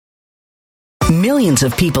Millions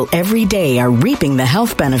of people every day are reaping the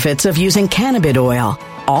health benefits of using cannabis oil,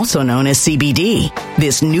 also known as CBD.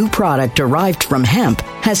 This new product derived from hemp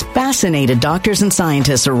has fascinated doctors and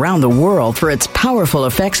scientists around the world for its powerful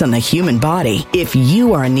effects on the human body. If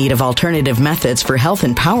you are in need of alternative methods for health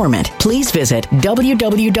empowerment, please visit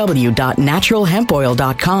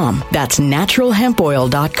www.naturalhempoil.com. That's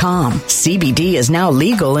naturalhempoil.com. CBD is now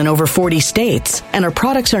legal in over 40 states, and our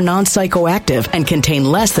products are non-psychoactive and contain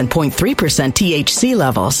less than 0.3% THC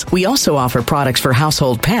levels. We also offer products for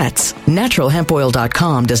household pets.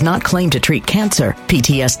 Naturalhempoil.com does not claim to treat cancer,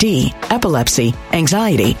 PTSD, epilepsy,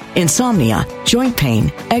 anxiety, insomnia, joint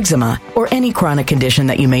pain, eczema, or any chronic condition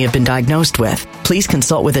that you may have been diagnosed with. Please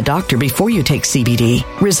consult with a doctor before you take CBD.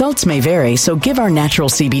 Results may vary, so give our natural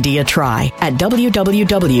CBD a try at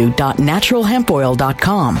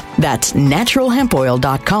www.naturalhempoil.com. That's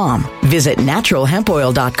naturalhempoil.com. Visit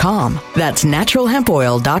naturalhempoil.com. That's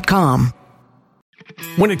naturalhempoil.com.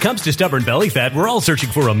 When it comes to stubborn belly fat, we're all searching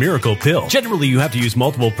for a miracle pill. Generally, you have to use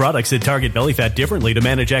multiple products that target belly fat differently to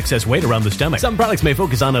manage excess weight around the stomach. Some products may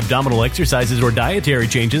focus on abdominal exercises or dietary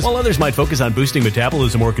changes, while others might focus on boosting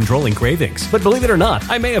metabolism or controlling cravings. But believe it or not,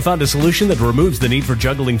 I may have found a solution that removes the need for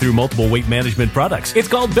juggling through multiple weight management products. It's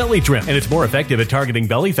called Belly Trim, and it's more effective at targeting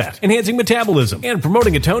belly fat, enhancing metabolism, and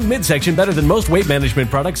promoting a toned midsection better than most weight management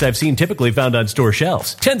products I've seen typically found on store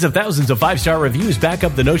shelves. Tens of thousands of 5-star reviews back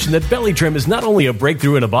up the notion that Belly Trim is not only a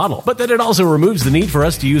breakthrough in a bottle, but that it also removes the need for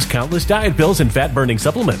us to use countless diet pills and fat-burning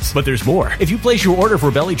supplements. But there's more. If you place your order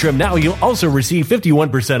for Belly Trim now, you'll also receive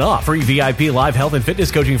 51% off, free VIP live health and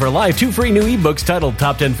fitness coaching for life, 2 free new ebooks titled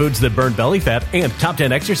Top 10 Foods That Burn Belly Fat and Top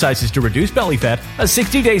 10 Exercises to Reduce Belly Fat, a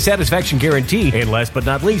 60-day satisfaction guarantee, and last but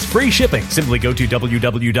not least, free shipping. Simply go to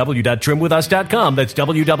www.trimwithus.com. That's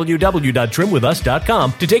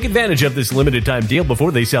www.trimwithus.com to take advantage of this limited time deal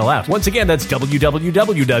before they sell out. Once again, that's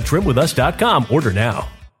www.trimwithus.com. Order now.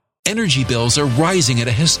 Energy bills are rising at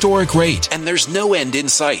a historic rate, and there's no end in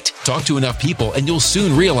sight. Talk to enough people, and you'll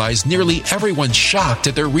soon realize nearly everyone's shocked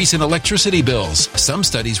at their recent electricity bills. Some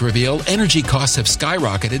studies reveal energy costs have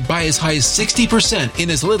skyrocketed by as high as 60%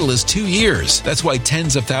 in as little as 2 years. That's why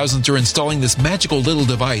tens of thousands are installing this magical little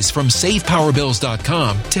device from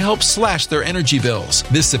SavePowerBills.com to help slash their energy bills.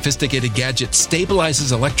 This sophisticated gadget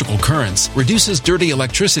stabilizes electrical currents, reduces dirty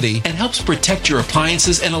electricity, and helps protect your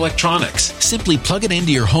appliances and electronics. Simply plug it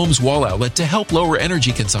into your home's wall outlet to help lower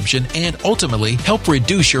energy consumption and ultimately help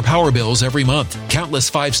reduce your power bills every month.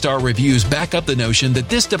 Countless 5-star reviews back up the notion that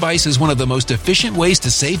this device is one of the most efficient ways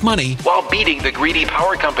to save money while beating the greedy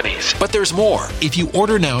power companies. But there's more. If you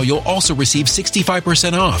order now, you'll also receive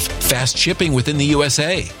 65% off, fast shipping within the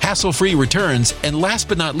USA, hassle-free returns, and last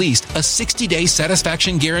but not least, a 60-day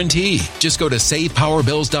satisfaction guarantee. Just go to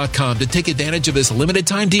SavePowerBills.com to take advantage of this limited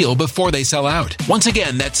time deal before they sell out. Once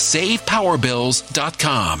again, that's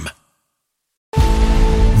SavePowerBills.com.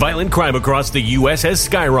 Violent crime across the U.S. has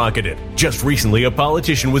skyrocketed. Just recently, a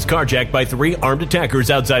politician was carjacked by 3 armed attackers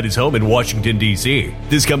outside his home in Washington, D.C.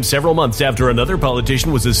 This comes several months after another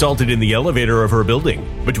politician was assaulted in the elevator of her building.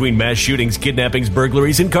 Between mass shootings, kidnappings,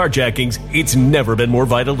 burglaries, and carjackings, it's never been more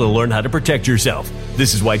vital to learn how to protect yourself.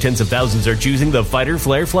 This is why tens of thousands are choosing the Fighter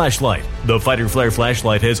Flare flashlight. The Fighter Flare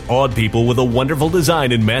flashlight has awed people with a wonderful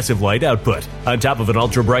design and massive light output. On top of an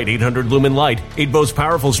ultra-bright 800-lumen light, it boasts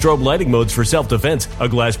powerful strobe lighting modes for self-defense, a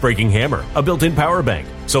glass-breaking hammer, a built-in power bank,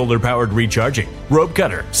 solar-powered recharging, rope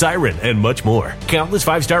cutter, siren, and much more. Countless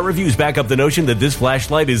 5-star reviews back up the notion that this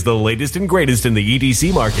flashlight is the latest and greatest in the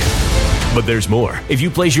EDC market. But there's more. If you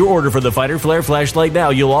place your order for the Fighter Flare flashlight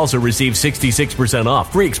now, you'll also receive 66%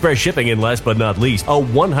 off, free express shipping, and last but not least, a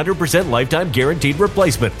 100% lifetime guaranteed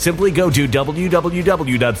replacement. Simply go to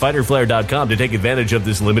www.fighterflare.com to take advantage of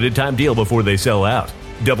this limited time deal before they sell out.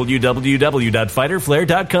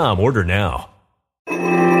 www.fighterflare.com. Order now.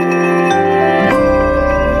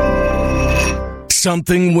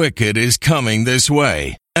 Something wicked is coming this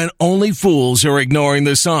way, and only fools are ignoring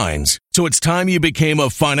the signs. So it's time you became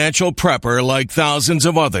a financial prepper like thousands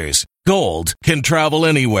of others. Gold can travel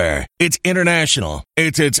anywhere. It's international.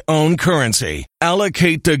 It's its own currency.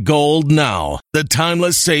 Allocate to gold now, the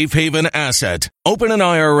timeless safe haven asset. Open an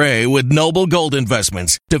IRA with Noble Gold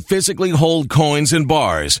Investments to physically hold coins and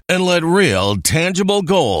bars and let real, tangible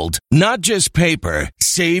gold, not just paper,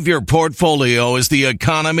 Save your portfolio as the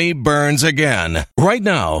economy burns again. Right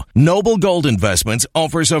now, Noble Gold Investments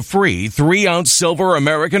offers a free 3-ounce silver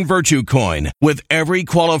American Virtue coin with every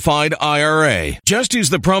qualified IRA. Just use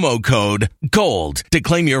the promo code GOLD to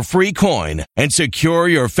claim your free coin and secure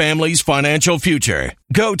your family's financial future.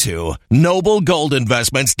 Go to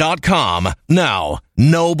noblegoldinvestments.com now.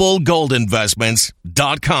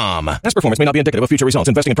 noblegoldinvestments.com. Past performance may not be indicative of future results.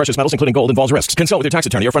 Investing in precious metals, including gold, involves risks. Consult with your tax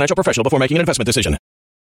attorney or financial professional before making an investment decision.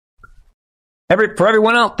 For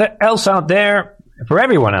everyone else out there,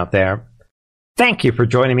 thank you for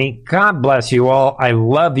joining me. God bless you all. I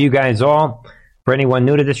love you guys all. For anyone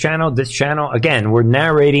new to this channel, again, we're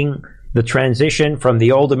narrating the transition from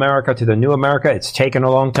the old America to the new America. It's taken a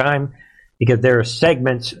long time because there are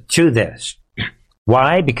segments to this.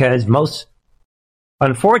 Why? Because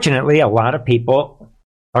unfortunately, a lot of people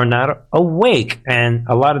are not awake, and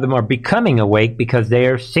a lot of them are becoming awake because they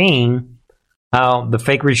are seeing how the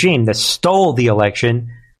fake regime that stole the election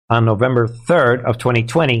on November 3rd of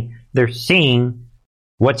 2020, they're seeing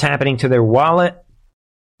what's happening to their wallet.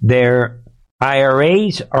 Their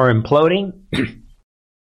IRAs are imploding.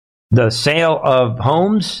 The sale of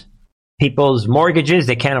homes, people's mortgages,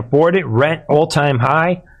 they can't afford it. Rent, all-time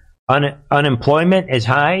high. Unemployment is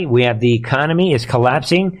high. We have the economy is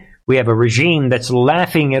collapsing. We have a regime that's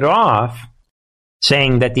laughing it off,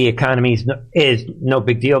 saying that the economy is no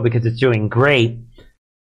big deal because it's doing great.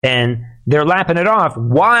 And they're lapping it off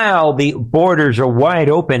while the borders are wide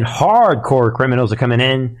open. Hardcore criminals are coming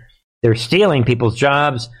in. They're stealing people's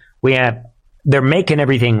jobs. They're making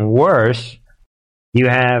everything worse. You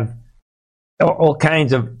have all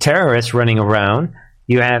kinds of terrorists running around.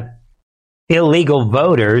 You have illegal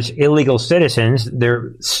voters, illegal citizens.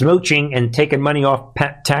 They're smooching and taking money off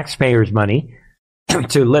taxpayers' money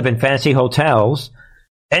to live in fancy hotels.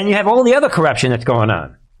 And you have all the other corruption that's going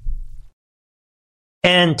on.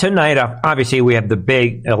 And tonight, obviously, we have the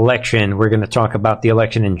big election. We're going to talk about the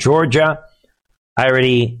election in Georgia. I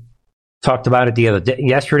already talked about it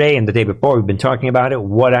yesterday and the day before. We've been talking about it,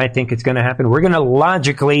 what I think is going to happen. We're going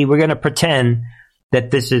to pretend that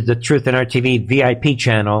this is the Truth in Our TV VIP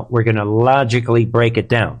channel. We're going to logically break it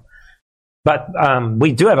down. But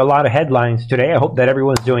we do have a lot of headlines today. I hope that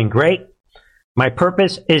everyone's doing great. My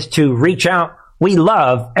purpose is to reach out. We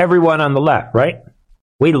love everyone on the left, right?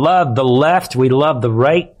 We love the left. We love the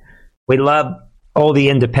right. We love all the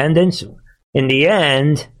independents. In the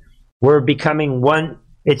end, we're becoming one.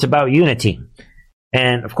 It's about unity.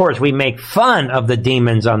 And, of course, we make fun of the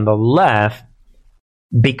demons on the left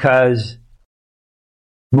because,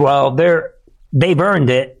 well, they've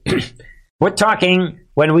earned it. We're talking,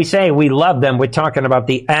 when we say we love them, we're talking about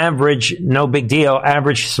the average, no big deal,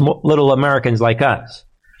 average little Americans like us.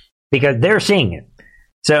 Because they're seeing it.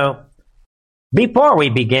 So, before we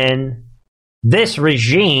begin, this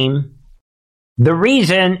regime, the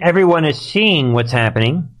reason everyone is seeing what's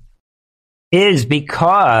happening is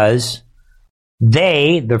because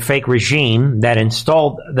the fake regime that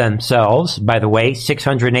installed themselves, by the way,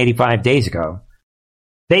 685 days ago,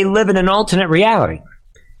 they live in an alternate reality.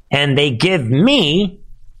 And they give me,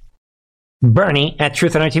 Bernie at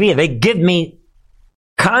Truth on RTV, they give me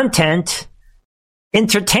content,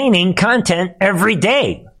 entertaining content every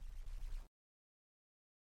day.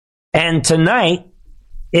 And tonight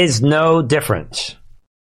is no different.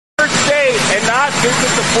 State and not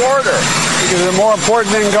visit the border. Because there's more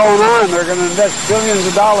important thing going on. They're going to invest billions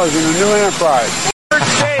of dollars in a new enterprise.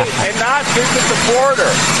 State and not visit the border.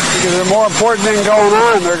 Because there's more important thing going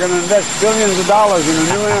on. They're going to invest billions of dollars in a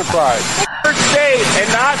new enterprise. State and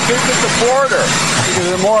not visit the border. Because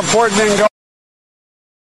there's more important thing going on.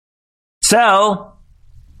 So,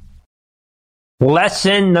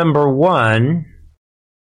 lesson number 1.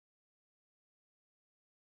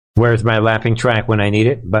 Where's my lapping track when I need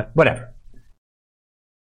it? But whatever.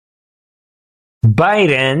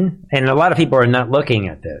 Biden, and a lot of people are not looking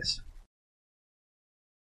at this.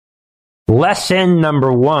 Lesson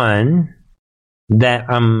number 1 that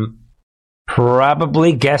I'm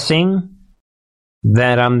probably guessing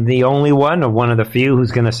that I'm the only one or one of the few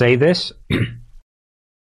who's going to say this.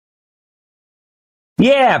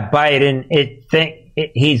 Yeah, Biden,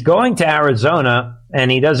 he's going to Arizona and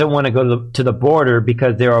he doesn't want to go to the border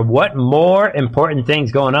because there are more important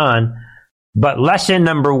things going on. But lesson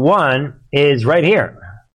number 1 is right here.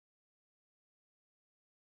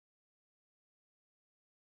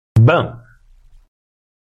 Boom.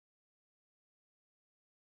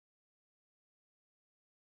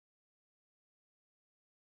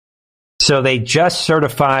 So they just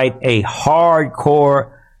certified a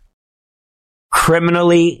hardcore,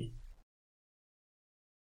 criminally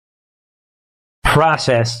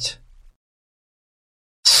processed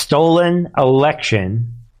stolen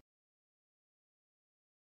election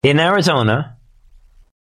in Arizona,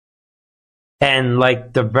 and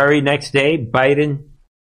like the very next day, Biden,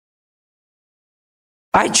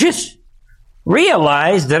 I just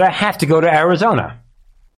realized that I have to go to Arizona.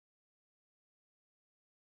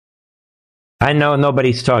 I know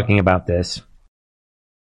nobody's talking about this.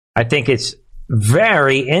 I think it's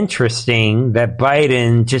very interesting that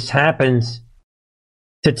Biden just happens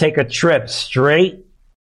to take a trip straight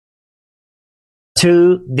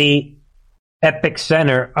to the epic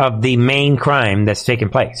center of the main crime that's taking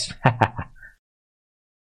place.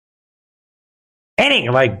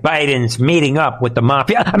 Anything like Biden's meeting up with the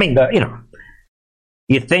mafia. I mean,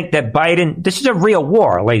 you think that Biden, this is a real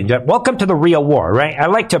war, ladies and gentlemen. Welcome to the real war, right? I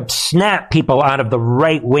like to snap people out of the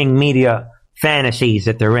right-wing media fantasies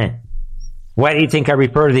that they're in. Why do you think I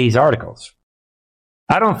refer to these articles?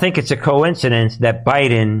 I don't think it's a coincidence that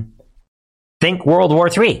Biden think World War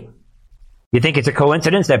III. You think it's a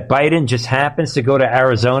coincidence that Biden just happens to go to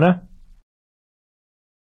Arizona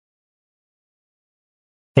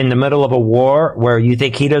in the middle of a war where you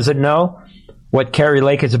think he doesn't know what Kerry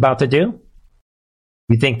Lake is about to do?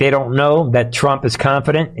 You think they don't know that Trump is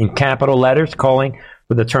confident in capital letters calling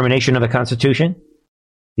for the termination of the Constitution?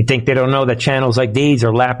 You think they don't know that channels like these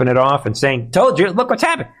are lapping it off and saying, told you, look what's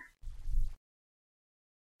happened.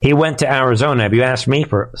 He went to Arizona, if you ask me,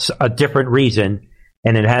 for a different reason,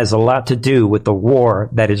 and it has a lot to do with the war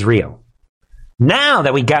that is real. Now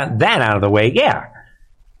that we got that out of the way, yeah,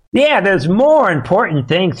 there's more important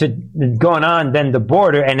things going on than the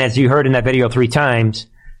border, and as you heard in that video 3 times,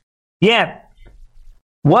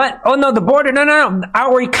 what? Oh no, the border. No.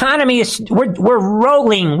 Our economy is we're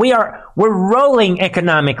rolling. We're rolling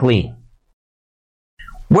economically.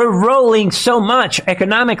 We're rolling so much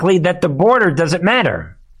economically that the border doesn't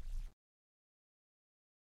matter.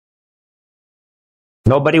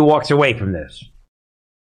 Nobody walks away from this.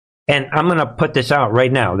 And I'm going to put this out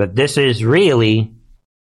right now that this is really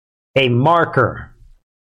a marker.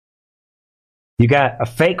 You got a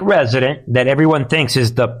fake resident that everyone thinks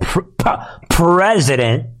is the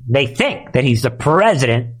president. They think that he's the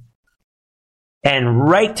president. And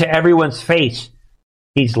right to everyone's face,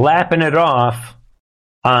 he's lapping it off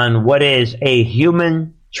on what is a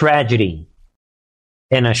human tragedy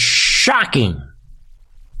and a shocking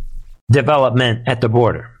development at the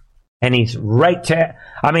border. And he's right to...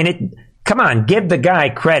 come on, give the guy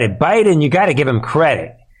credit. Biden, you got to give him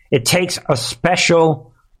credit. It takes a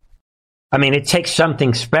special... it takes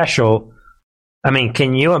something special.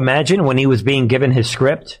 Can you imagine when he was being given his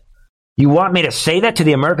script? You want me to say that to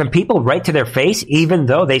the American people right to their face, even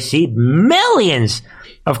though they see millions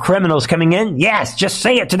of criminals coming in? Yes, just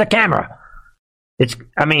say it to the camera.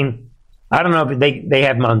 I don't know if they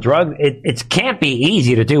have him on drugs. It can't be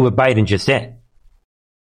easy to do what Biden just did.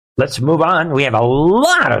 Let's move on. We have a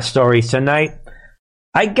lot of stories tonight.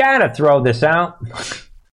 I gotta throw this out.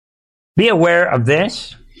 Be aware of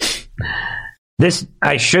this.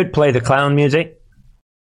 I should play the clown music.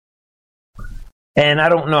 And I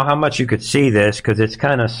don't know how much you could see this because it's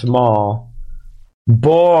kind of small.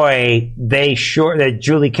 Boy, that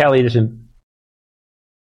Julie Kelly,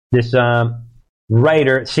 this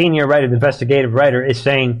writer, senior writer, investigative writer, is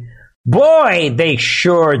saying, boy, they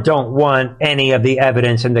sure don't want any of the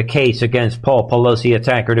evidence in the case against Paul Pelosi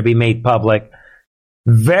attacker to be made public.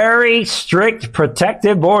 Very strict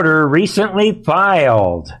protective order recently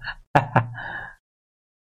filed.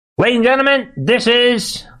 Ladies and gentlemen, this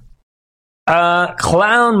is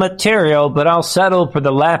clown material, but I'll settle for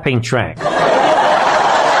the lapping track.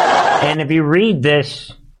 And if you read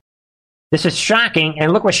this is shocking,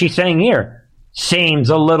 and look what she's saying here. Seems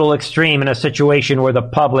a little extreme in a situation where the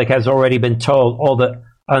public has already been told all the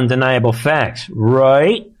undeniable facts,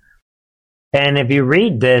 right? And if you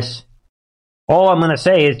read this, all I'm going to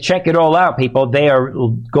say is check it all out, people. They are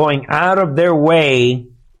going out of their way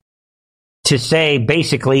to say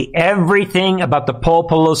basically everything about the Paul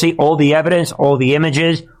Pelosi, all the evidence, all the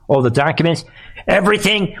images, all the documents,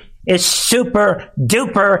 everything is super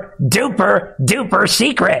duper duper duper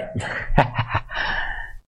secret.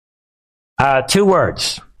 2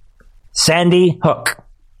 words. Sandy Hook.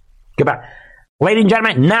 Goodbye. Ladies and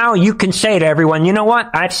gentlemen, now you can say to everyone, you know what?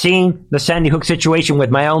 I've seen the Sandy Hook situation with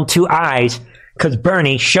my own 2 eyes because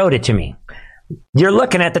Bernie showed it to me. You're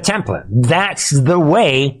looking at the template. That's the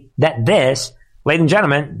way that this, ladies and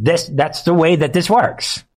gentlemen, that's the way that this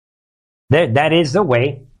works. That is the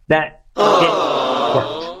way that it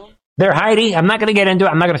works. They're hiding. I'm not going to get into it.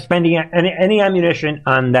 I'm not going to spend any ammunition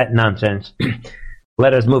on that nonsense.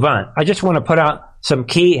 Let us move on. I just want to put out some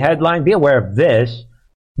key headline. Be aware of this,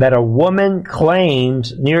 that a woman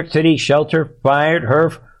claims New York City shelter fired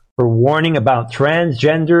her for warning about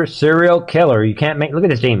transgender serial killer. You can't make, look at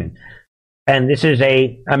this demon. And this is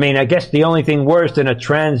I guess the only thing worse than a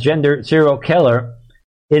transgender serial killer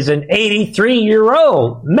is an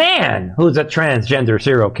 83-year-old man who's a transgender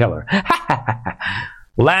serial killer.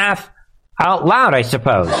 Laugh out loud, I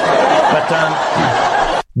suppose. But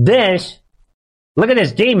look at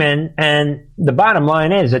this demon, and the bottom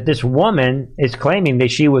line is that this woman is claiming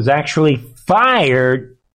that she was actually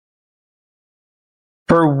fired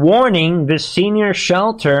for warning this senior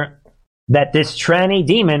shelter that this tranny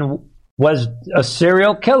demon was a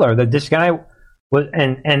serial killer, that this guy was,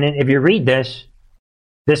 and if you read this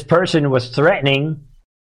person was threatening,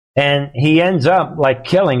 and he ends up like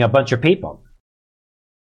killing a bunch of people.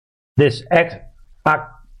 This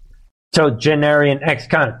octogenarian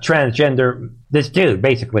transgender, this dude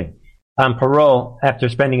basically on parole after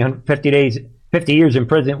spending 50 years in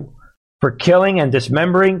prison for killing and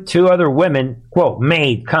dismembering 2 other women, quote,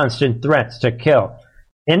 made constant threats to kill.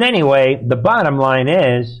 And anyway, the bottom line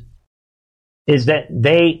is that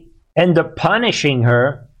they end up punishing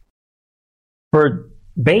her for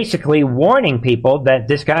basically warning people that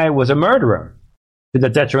this guy was a murderer to the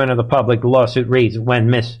detriment of the public. The lawsuit reads, when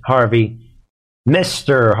Mr.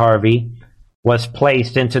 Harvey was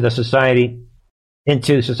placed into society in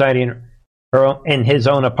his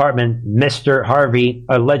own apartment, Mr. Harvey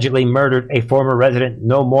allegedly murdered a former resident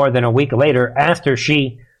no more than a week later after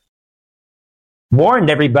she warned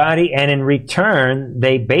everybody, and in return,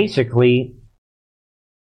 they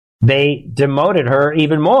demoted her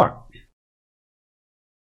even more.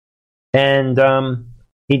 And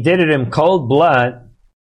he did it in cold blood,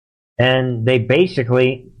 and they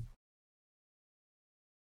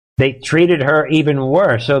treated her even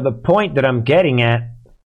worse. So the point that I'm getting at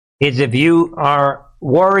is, if you are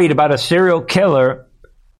worried about a serial killer,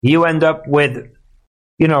 you end up with,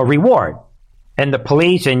 reward. And the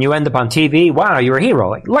police, and you end up on TV, wow, you're a hero,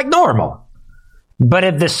 like normal. But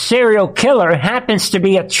if the serial killer happens to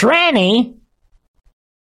be a tranny,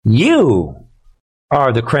 you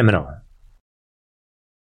are the criminal.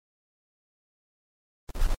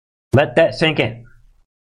 Let that sink in.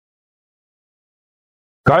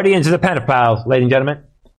 Guardians of the pedophiles, ladies and gentlemen.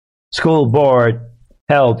 School board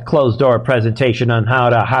held closed-door presentation on how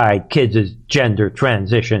to hide kids' gender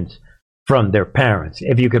transitions from their parents,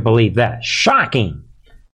 if you could believe that. Shocking.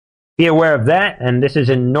 Be aware of that, and this is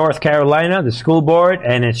in North Carolina, the school board,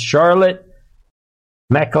 and it's Charlotte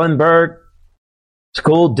Mecklenburg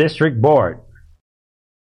School District Board.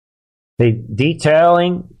 They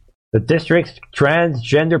detailing the district's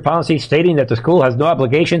transgender policy, stating that the school has no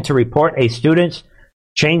obligation to report a student's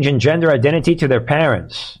change in gender identity to their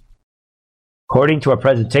parents. According to a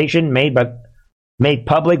presentation made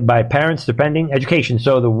public by Parents Defending Education.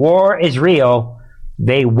 So the war is real.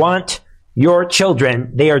 They want your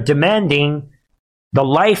children. They are demanding the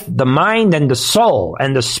life, the mind, and the soul,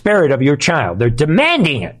 and the spirit of your child. They're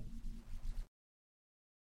demanding it.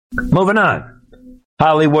 Moving on.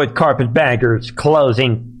 Hollywood carpetbaggers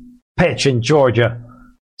closing pitch in Georgia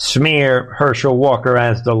smear Herschel Walker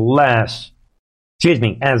as the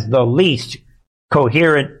least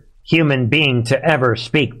coherent human being to ever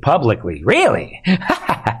speak publicly. Really? And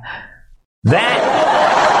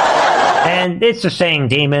it's the same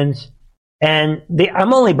demons. And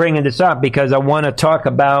I'm only bringing this up because I want to talk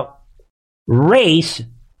about race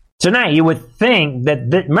tonight. You would think that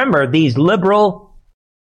remember, these liberal,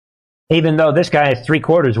 even though this guy is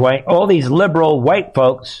 3/4 white, all these liberal white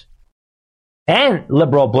folks and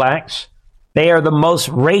liberal blacks, they are the most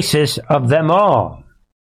racist of them all.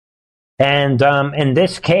 And in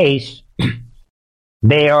this case,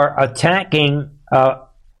 they are attacking a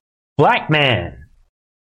black man.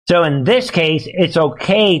 So in this case, it's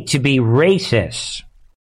okay to be racist.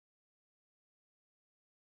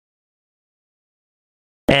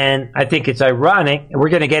 And I think it's ironic. We're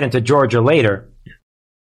going to get into Georgia later.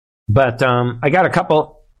 But I got a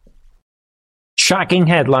couple shocking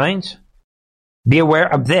headlines. Be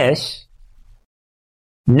aware of this.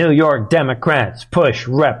 New York Democrats push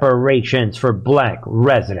reparations for black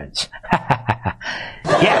residents.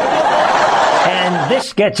 Yeah. And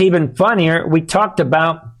this gets even funnier. We talked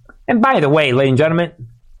about, and by the way, ladies and gentlemen,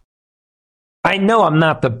 I know I'm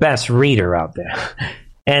not the best reader out there.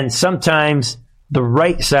 And sometimes the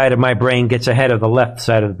right side of my brain gets ahead of the left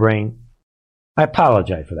side of the brain. I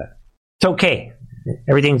apologize for that. It's okay.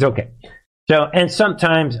 Everything's okay. So, and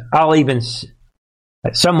sometimes I'll even,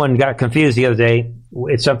 someone got confused the other day.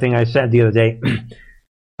 It's something I said the other day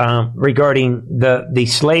regarding the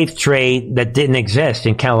slave trade that didn't exist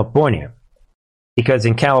in California. Because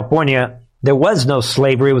in California, there was no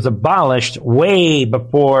slavery. It was abolished way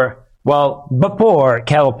before Well, before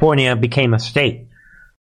California became a state.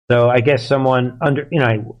 So I guess someone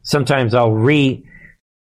sometimes I'll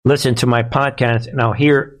listen to my podcast and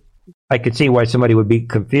I could see why somebody would be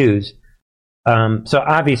confused. So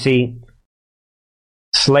obviously,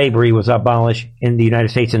 slavery was abolished in the United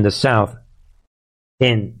States in the South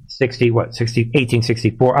in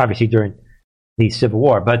 1864, obviously during the Civil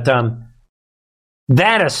War. But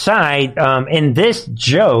that aside, in this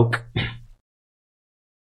joke,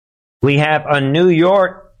 we have a New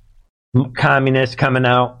York communist coming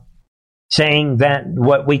out saying that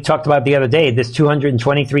what we talked about the other day, this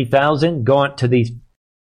 223,000 going to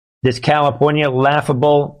this California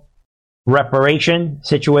laughable reparation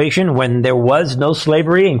situation when there was no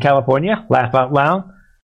slavery in California, laugh out loud.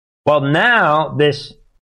 Well, now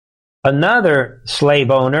another slave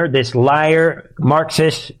owner, this liar,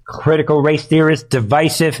 Marxist, critical race theorist,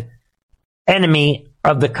 divisive enemy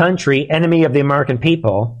of the country, enemy of the American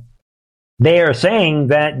people, they are saying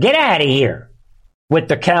that get out of here with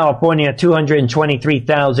the California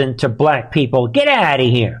 223,000 to black people. Get out of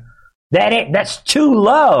here. That's too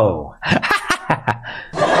low.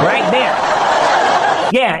 Right there.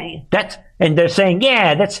 Yeah, and they're saying,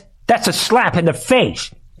 yeah, that's a slap in the face.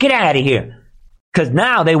 Get out of here. Because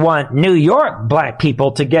now they want New York black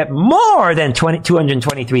people to get more than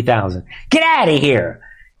 223,000. Get out of here.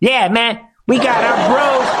 Yeah, man, we got our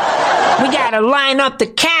bros. We got to line up the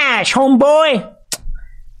cash, homeboy.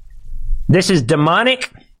 This is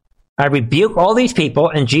demonic. I rebuke all these people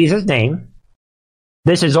in Jesus' name.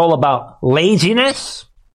 This is all about laziness.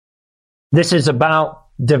 This is about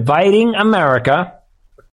dividing America.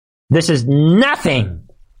 This is nothing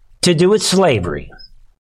to do with slavery.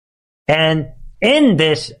 And in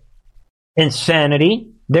this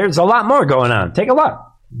insanity, there's a lot more going on. Take a look.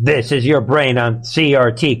 This is your brain on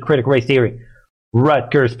CRT, critical race theory.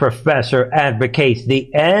 Rutgers professor advocates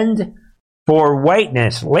the end for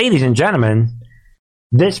whiteness. Ladies and gentlemen,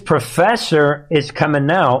 this professor is coming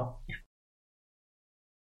out.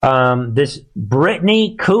 This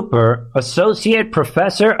Brittany Cooper, associate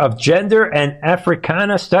professor of gender and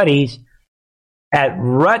Africana studies at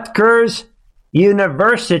Rutgers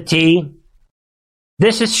University.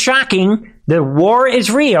 This is shocking. The war is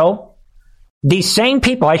real. These same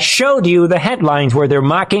people, I showed you the headlines where they're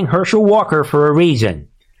mocking Herschel Walker for a reason.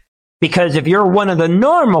 Because if you're one of the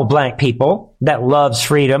normal black people that loves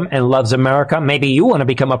freedom and loves America, maybe you want to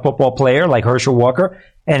become a football player like Herschel Walker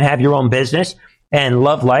and have your own business and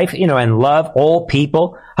love life, and love all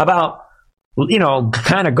people. How about,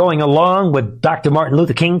 kind of going along with Dr. Martin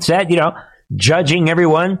Luther King said, judging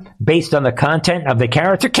everyone based on the content of the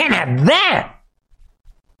character? Can't have that.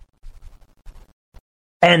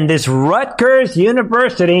 And this Rutgers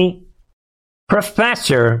University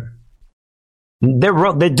professor,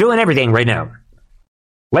 they're doing everything right now.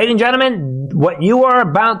 Ladies and gentlemen, what you are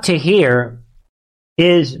about to hear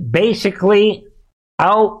is basically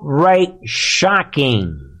outright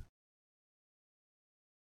shocking.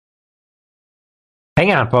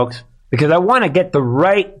 Hang on, folks, because I want to get the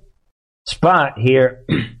right spot here.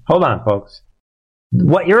 Hold on, folks.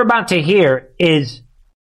 What you're about to hear is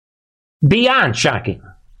beyond shocking.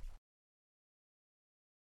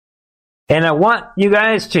 And I want you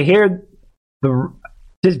guys to hear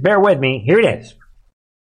just bear with me. Here it is.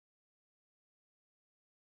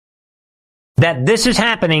 That this is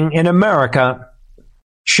happening in America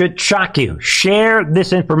should shock you. Share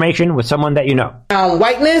this information with someone that you know.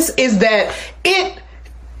 Whiteness is that it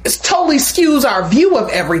totally skews our view of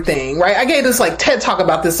everything, right? I gave this TED talk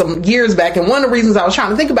about this some years back, and one of the reasons I was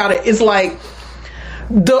trying to think about it is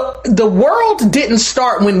the world didn't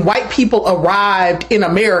start when white people arrived in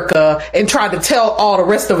America and tried to tell all the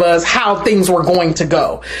rest of us how things were going to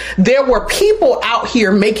go. There were people out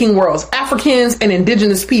here making worlds, Africans and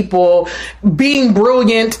indigenous people being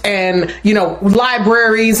brilliant, and,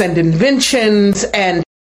 libraries and inventions and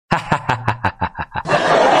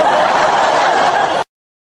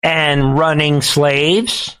and running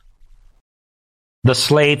slaves, the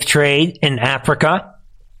slave trade in Africa.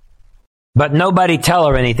 But nobody tell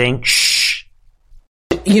her anything. Shh.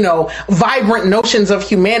 Vibrant notions of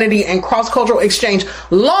humanity and cross-cultural exchange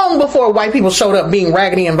long before white people showed up being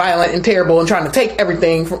raggedy and violent and terrible and trying to take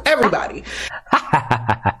everything from everybody.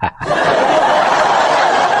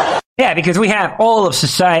 Yeah, because we have all of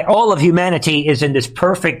society, all of humanity is in this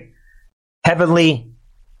perfect heavenly.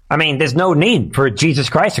 There's no need for Jesus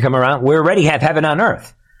Christ to come around. We already have heaven on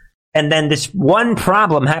earth. And then this one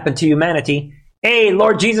problem happened to humanity. Hey,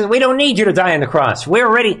 Lord Jesus, we don't need you to die on the cross. We're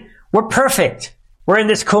perfect. We're in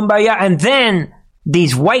this kumbaya. And then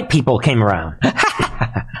these white people came around.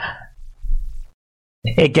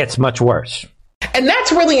 It gets much worse. And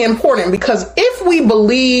that's really important, because if we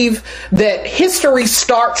believe that history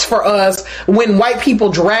starts for us when white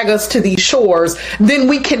people drag us to these shores, then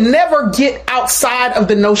we can never get outside of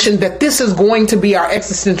the notion that this is going to be our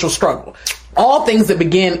existential struggle. All things that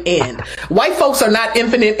begin end. White folks are not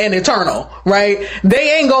infinite and eternal, right?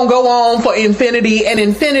 They ain't gonna go on for infinity and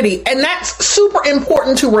infinity. And that's super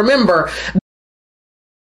important to remember.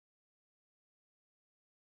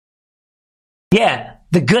 Yeah,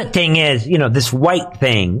 the good thing is, this white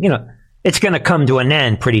thing, it's going to come to an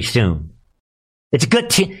end pretty soon. It's good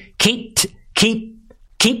to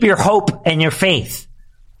keep your hope and your faith.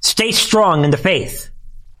 Stay strong in the faith.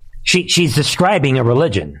 She's describing a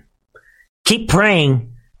religion. Keep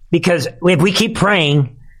praying, because if we keep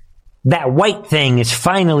praying, that white thing is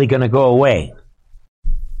finally going to go away.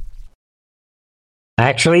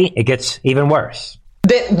 Actually, it gets even worse.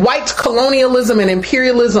 That white colonialism and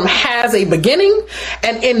imperialism has a beginning,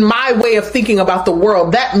 and in my way of thinking about the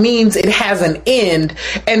world, that means it has an end.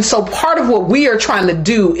 And so part of what we are trying to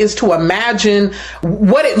do is to imagine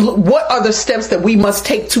what are the steps that we must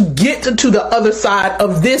take to get to the other side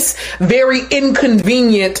of this very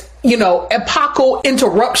inconvenient, epochal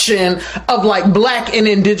interruption of like Black and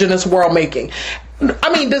indigenous world making.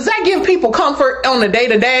 I mean, does that give people comfort on a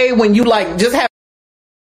day-to-day when you like just have...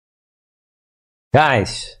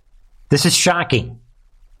 Guys, this is shocking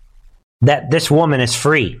that this woman is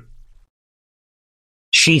free.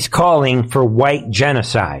 She's calling for white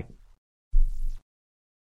genocide.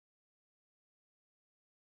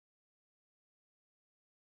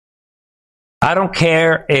 I don't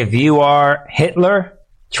care if you are Hitler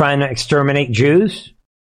trying to exterminate Jews.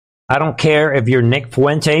 I don't care if you're Nick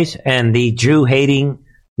Fuentes and the Jew-hating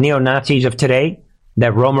neo-Nazis of today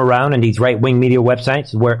that roam around in these right-wing media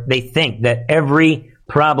websites where they think that every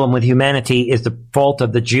problem with humanity is the fault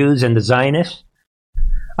of the Jews and the Zionists.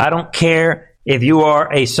 I don't care if you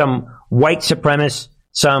are some white supremacist,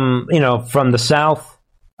 from the South,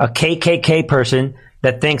 a KKK person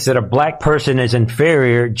that thinks that a black person is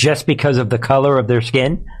inferior just because of the color of their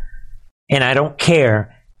skin. And I don't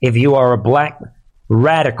care if you are a black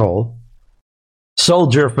radical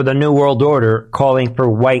soldier for the New World Order calling for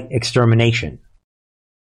white extermination.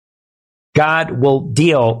 God will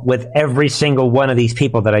deal with every single one of these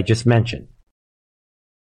people that I just mentioned.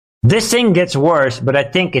 This thing gets worse, but I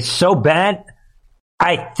think it's so bad,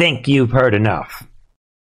 I think you've heard enough.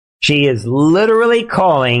 She is literally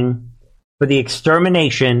calling for the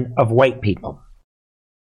extermination of white people.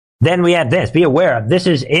 Then we have this. Be aware, this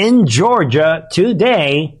is in Georgia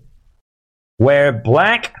today, where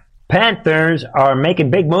Black Panthers are making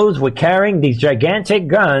big moves with carrying these gigantic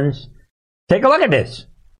guns. Take a look at this.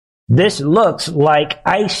 This looks like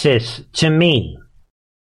ISIS to me,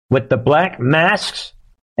 with the black masks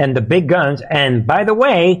and the big guns. And by the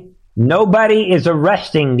way, nobody is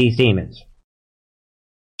arresting these demons.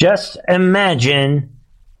 Just imagine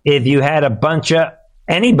if you had a bunch of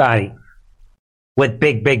anybody with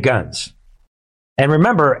big guns. And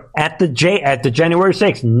remember, at the January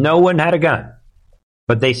 6th, no one had a gun.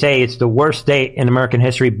 But they say it's the worst day in American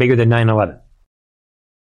history, bigger than 9/11.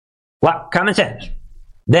 Well, common sense.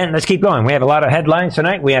 Then let's keep going. We have a lot of headlines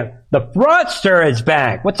tonight. We have the fraudster is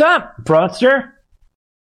back. What's up, fraudster?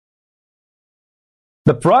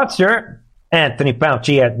 The fraudster, Anthony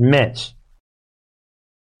Fauci admits,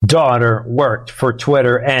 daughter worked for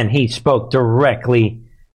Twitter and he spoke directly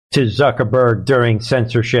to Zuckerberg during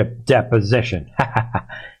censorship deposition.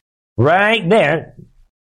 Right there.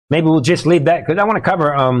 Maybe we'll just leave that because I want to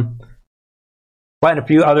cover quite a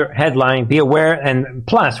few other headlines. Be aware, and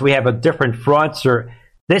plus we have a different fraudster.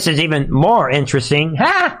 This is even more interesting.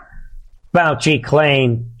 Fauci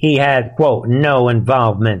claimed he had, quote, no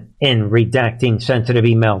involvement in redacting sensitive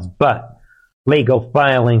emails, but legal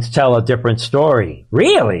filings tell a different story.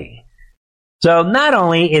 Really? So not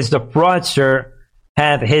only is the fraudster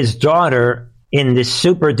have his daughter in this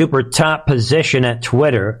super duper top position at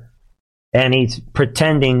Twitter, and he's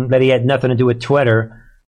pretending that he had nothing to do with Twitter,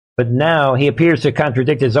 but now he appears to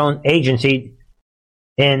contradict his own agency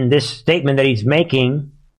in this statement that he's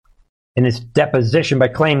making in his deposition by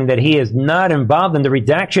claiming that he is not involved in the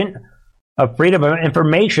redaction of Freedom of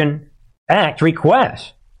Information Act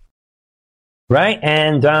requests. Right?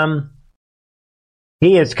 And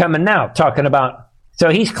he is coming out talking about, so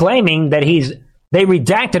he's claiming that they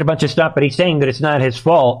redacted a bunch of stuff, but he's saying that it's not his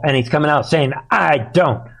fault, and he's coming out saying, I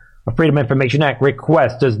don't. A Freedom of Information Act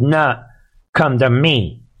request does not come to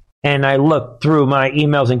me. And I look through my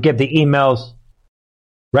emails and give the emails,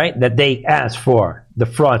 right, that they asked for. The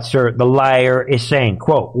fraudster, the liar, is saying,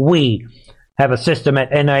 quote, we have a system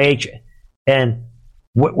at NIH and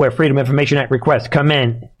where Freedom of Information Act requests come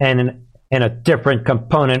in, and and a different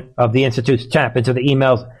component of the Institute's tap into the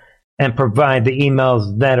emails and provide the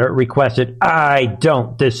emails that are requested. I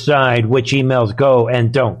don't decide which emails go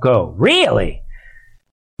and don't go. Really?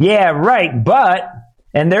 Yeah, right, but,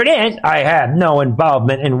 and there it is, I have no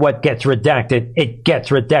involvement in what gets redacted. It gets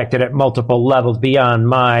redacted at multiple levels beyond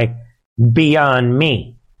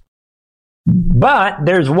me. But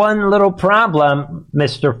there's one little problem,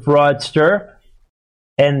 Mr. Fraudster,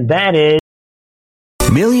 and that is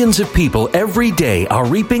millions of people every day are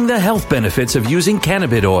reaping the health benefits of using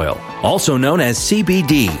cannabis oil, also known as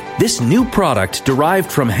CBD. This new product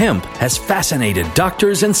derived from hemp has fascinated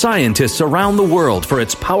doctors and scientists around the world for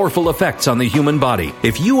its powerful effects on the human body.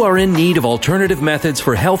 If you are in need of alternative methods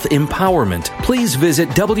for health empowerment, please visit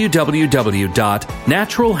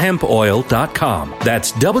www.naturalhempoil.com.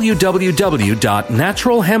 That's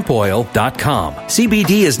www.naturalhempoil.com. CBD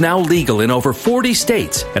is now legal in over 40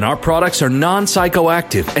 states, and our products are non-psychoactive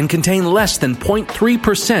and contain less than 0.3%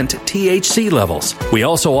 THC levels. We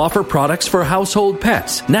also offer products for household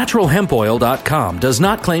pets. NaturalHempOil.com does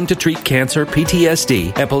not claim to treat cancer,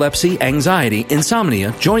 PTSD, epilepsy, anxiety,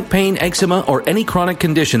 insomnia, joint pain, eczema, or any chronic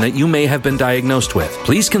condition that you may have been diagnosed with.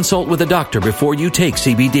 Please consult with a doctor before you take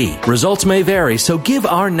CBD. Results may vary, so give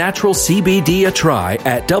our natural CBD a try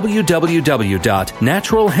at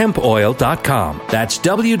www.naturalhempoil.com. That's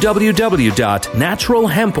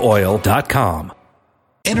www.naturalhempoil.com.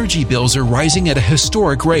 Energy bills are rising at a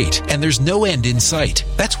historic rate, and there's no end in sight.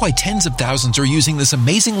 That's why tens of thousands are using this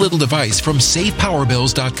amazing little device from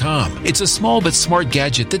SavePowerBills.com. It's a small but smart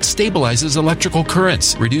gadget that stabilizes electrical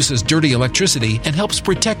currents, reduces dirty electricity, and helps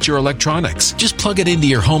protect your electronics. Just plug it into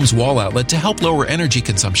your home's wall outlet to help lower energy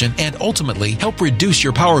consumption and ultimately help reduce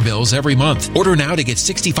your power bills every month. Order now to get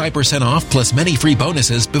 65% off plus many free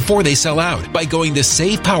bonuses before they sell out by going to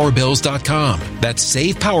SavePowerBills.com. That's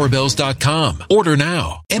SavePowerBills.com. Order now.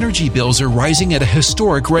 Energy bills are rising at a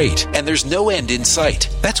historic rate, and there's no end in sight.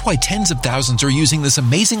 That's why tens of thousands are using this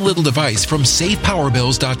amazing little device from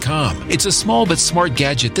SavePowerBills.com. It's a small but smart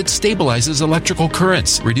gadget that stabilizes electrical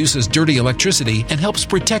currents, reduces dirty electricity, and helps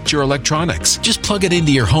protect your electronics. Just plug it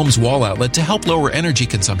into your home's wall outlet to help lower energy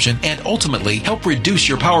consumption and ultimately help reduce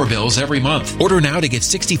your power bills every month. Order now to get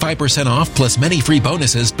 65% off plus many free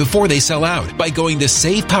bonuses before they sell out by going to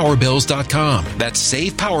SavePowerBills.com. That's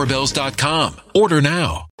SavePowerBills.com. Order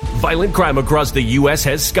now. Violent crime across the U.S.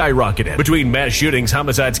 has skyrocketed. Between mass shootings,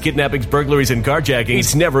 homicides, kidnappings, burglaries, and carjackings,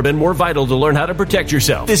 it's never been more vital to learn how to protect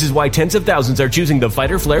yourself. This is why tens of thousands are choosing the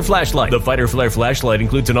Fighter Flare flashlight. The Fighter Flare flashlight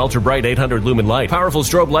includes an ultra-bright 800 lumen light, powerful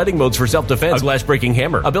strobe lighting modes for self-defense, a glass-breaking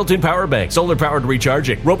hammer, a built-in power bank, solar-powered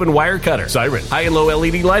recharging, rope and wire cutter, siren, high and low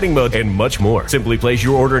LED lighting mode, and much more. Simply place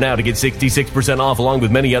your order now to get 66% off along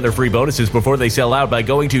with many other free bonuses before they sell out by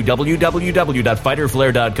going to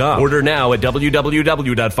www.fighterflare.com. Order now at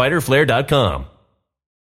www.fighterflare.com.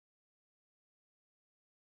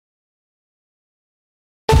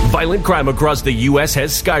 Violent crime across the U.S.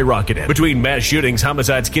 has skyrocketed. Between mass shootings,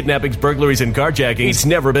 homicides, kidnappings, burglaries, and carjackings, it's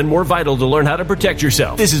never been more vital to learn how to protect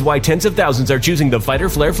yourself. This is why tens of thousands are choosing the Fighter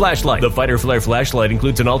Flare flashlight. The Fighter Flare flashlight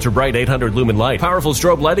includes an ultra-bright 800 lumen light, powerful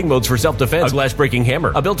strobe lighting modes for self-defense, a glass-breaking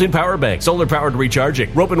hammer, a built-in power bank, solar-powered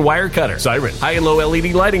recharging, rope and wire cutter, siren, high and low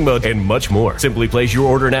LED lighting mode, and much more. Simply place your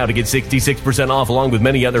order now to get 66% off along with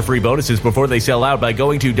many other free bonuses before they sell out by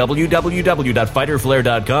going to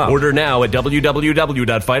www.fighterflare.com. Order now at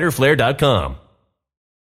www.fighterflare.com.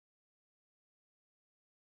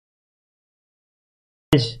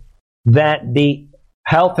 Is that the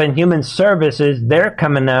Health and Human Services, they're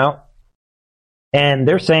coming out and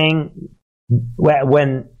they're saying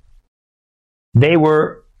when they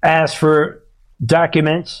were asked for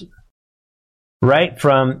documents, right,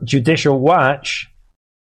 from Judicial Watch,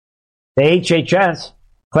 the HHS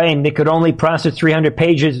claimed they could only process 300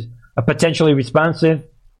 pages of potentially responsive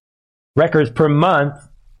records per month.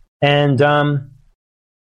 And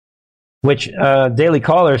which Daily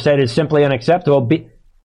Caller said is simply unacceptable,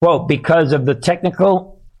 quote, because of the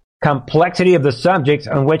technical complexity of the subjects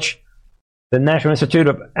on which the National Institute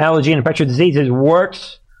of Allergy and Infectious Diseases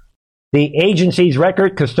works. The agency's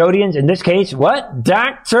record custodians, in this case, what?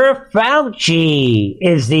 Dr. Fauci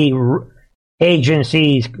is the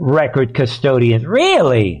agency's record custodian.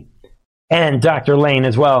 Really? And Dr. Lane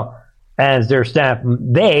as well as their staff.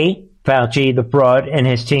 They, Fauci, the fraud, and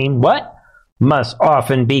his team, what? Must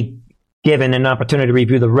often be given an opportunity to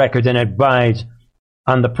review the records and advise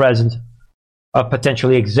on the presence of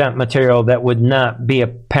potentially exempt material that would not be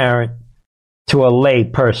apparent to a lay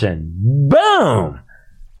person. Boom!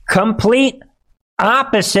 Complete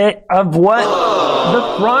opposite of what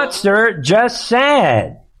the fraudster just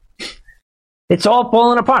said. It's all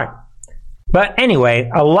falling apart. But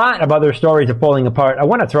anyway, a lot of other stories are falling apart. I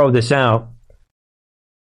want to throw this out.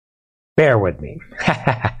 Bear with me.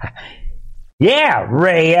 Yeah,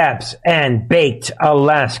 Ray Epps and Baked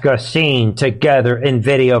Alaska seen together in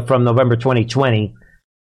video from November 2020,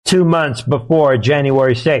 2 months before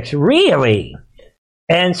January 6th. Really?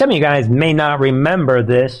 And some of you guys may not remember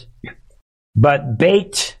this, but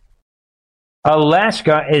Baked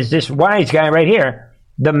Alaska is this wise guy right here,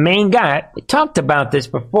 the main guy. We talked about this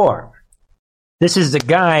before. This is the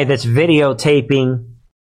guy that's videotaping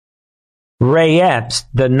Ray Epps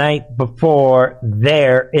the night before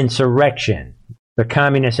their insurrection, the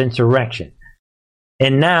communist insurrection.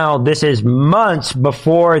 And now this is months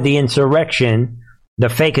before the insurrection, the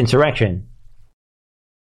fake insurrection.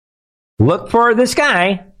 Look for this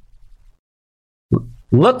guy.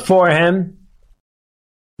 Look for him,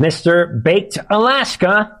 Mr. Baked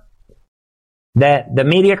Alaska, that the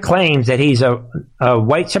media claims that he's a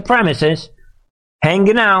white supremacist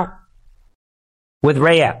hanging out with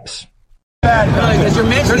Ray Epps. Because you're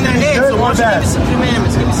mentioning their names, so why don't you give me some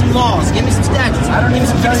commandments, give me some laws, give me some statutes, give me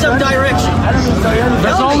some direction.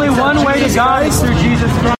 There's only one way to God, is through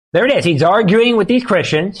Jesus Christ. There it is. He's arguing with these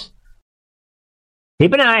Christians.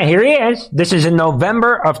 Keep an eye. Here he is. This is in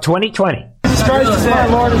November of 2020. Jesus Christ is my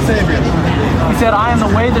Lord and Savior. He said, I am the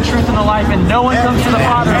way, the truth, and the life, and no one comes to the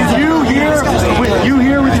Father. You here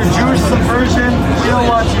with your Jewish subversion, we don't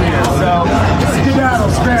want you here. So, skedaddle,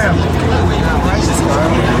 spam.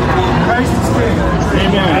 Christ is King.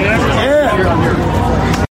 Amen.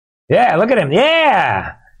 Yeah. Yeah, look at him.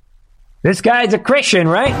 Yeah. This guy's a Christian,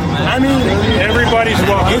 right? I mean, everybody's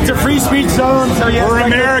welcome. It's a free speech zone, so yes, we're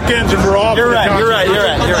Americans and we're all. You're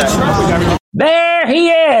right. There he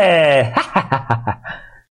is.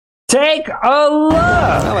 Take a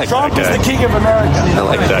look. Trump is the king of America. I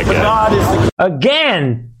like that guy. God is the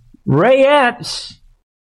Again, Ray Epps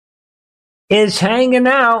is hanging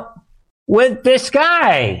out with this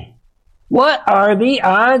guy. What are the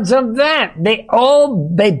odds of that? They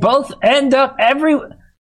both end up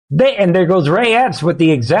and there goes Ray Epps with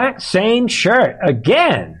the exact same shirt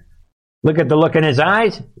again. Look at the look in his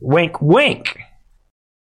eyes. Wink, wink.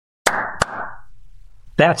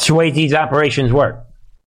 That's the way these operations work.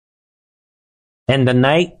 And the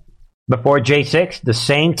night before J6, the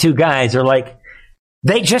same two guys are like,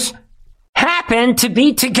 they just happen to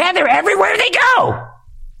be together everywhere they go.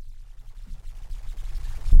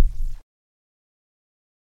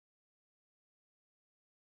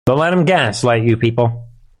 Don't let them gaslight you, people.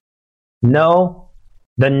 Know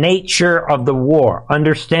the nature of the war.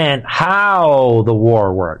 Understand how the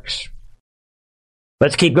war works.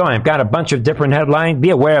 Let's keep going. I've got a bunch of different headlines. Be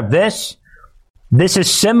aware of this. This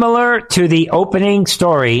is similar to the opening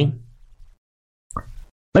story.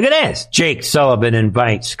 Look at this. Jake Sullivan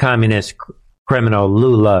invites communist criminal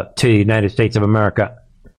Lula to the United States of America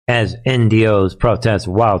as NDOs protest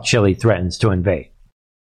while Chile threatens to invade.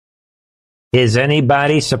 Is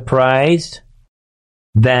anybody surprised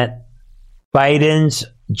that Biden's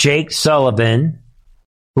Jake Sullivan,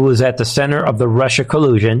 who is at the center of the Russia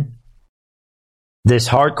collusion, this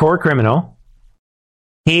hardcore criminal,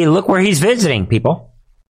 look where he's visiting, people.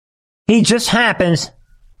 He just happens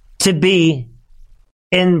to be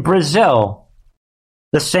in Brazil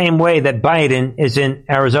the same way that Biden is in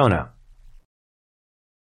Arizona.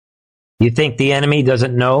 You think the enemy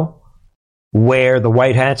doesn't know where the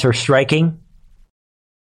white hats are striking?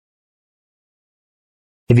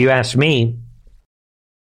 If you ask me,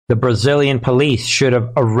 the Brazilian police should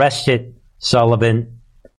have arrested Sullivan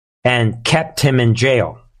and kept him in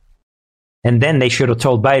jail. And then they should have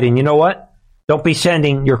told Biden, you know what? Don't be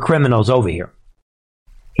sending your criminals over here.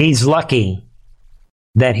 He's lucky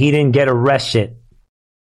that he didn't get arrested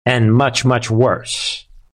and much, much worse.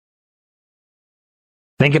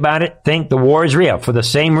 Think about it. Think the war is real for the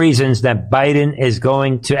same reasons that Biden is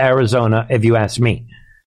going to Arizona, if you ask me.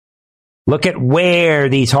 Look at where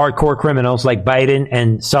these hardcore criminals like Biden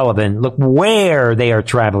and Sullivan, look where they are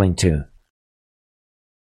traveling to.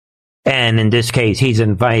 And in this case, he's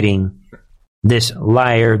inviting this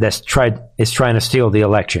liar is trying to steal the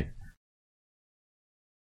election.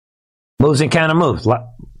 Moves and counter moves.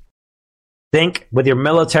 Think with your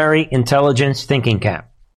military intelligence thinking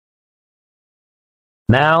cap.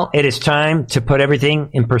 Now it is time to put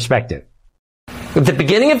everything in perspective. At the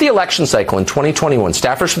beginning of the election cycle in 2021,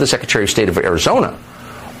 staffers for the Secretary of State of Arizona,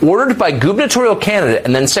 ordered by gubernatorial candidate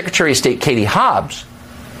and then Secretary of State Katie Hobbs,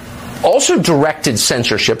 also directed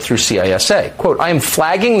censorship through CISA. Quote, I am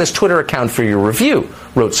flagging this Twitter account for your review,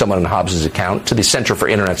 wrote someone in Hobbs' account to the Center for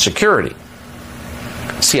Internet Security.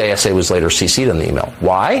 CISA was later CC'd on the email.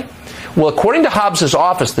 Why? Well, according to Hobbs's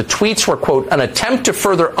office, the tweets were, quote, an attempt to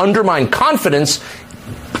further undermine confidence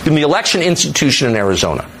in the election institution in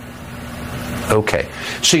Arizona. Okay.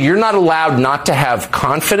 So you're not allowed not to have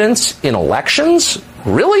confidence in elections?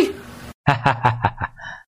 Really?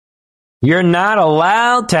 You're not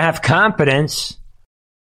allowed to have confidence,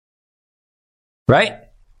 right?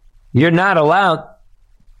 You're not allowed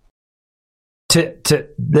to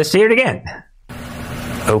let's hear it again.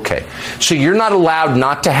 Okay. So you're not allowed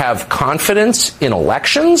not to have confidence in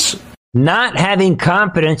elections? Not having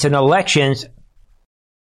confidence in elections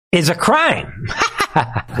is a crime.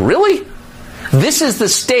 Really? This is the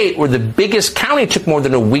state where the biggest county took more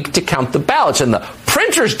than a week to count the ballots, and the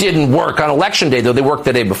printers didn't work on election day, though they worked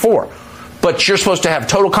the day before. But you're supposed to have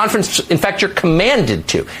total confidence. In fact, you're commanded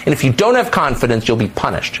to. And if you don't have confidence, you'll be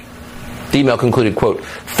punished. The email concluded, quote,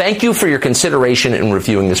 thank you for your consideration in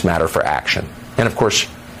reviewing this matter for action. And of course,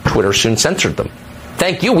 Twitter soon censored them.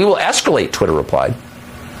 Thank you. We will escalate, Twitter replied.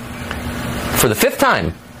 For the fifth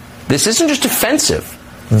time, this isn't just offensive.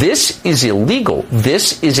 This is illegal.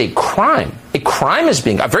 This is a crime. A crime is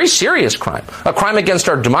being, a very serious crime. A crime against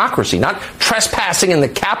our democracy, not trespassing in the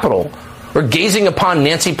Capitol or gazing upon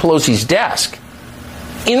Nancy Pelosi's desk.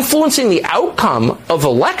 Influencing the outcome of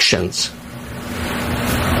elections.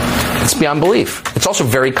 It's beyond belief. It's also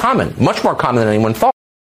very common, much more common than anyone thought.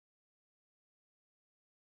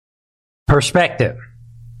 Perspective.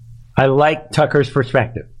 I like Tucker's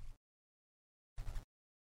perspective.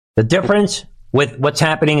 The difference with what's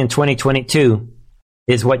happening in 2022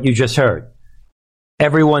 is what you just heard.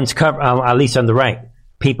 Everyone's covering, at least on the right,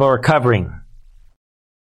 people are covering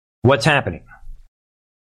what's happening.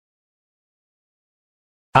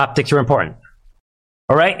 Optics are important.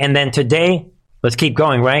 All right, and then today, let's keep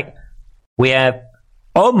going, right? We have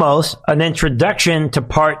almost an introduction to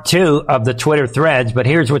part 2 of the Twitter threads, but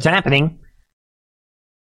here's what's happening.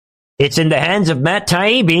 It's in the hands of Matt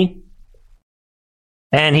Taibbi,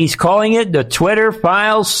 and he's calling it the Twitter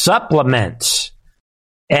Files Supplements.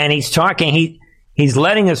 And he's talking, he's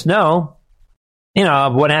letting us know,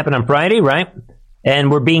 of what happened on Friday, right?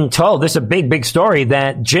 And we're being told, this is a big, big story,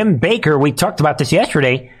 that Jim Baker, we talked about this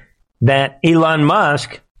yesterday, that Elon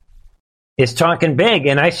Musk is talking big.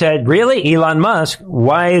 And I said, really, Elon Musk,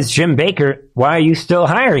 why is Jim Baker, why are you still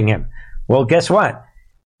hiring him? Well, guess what?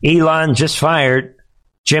 Elon just fired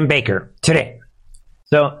Jim Baker today.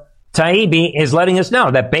 So Taibbi is letting us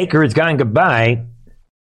know that Baker has gone goodbye,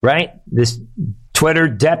 right? This Twitter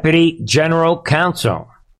Deputy General Counsel.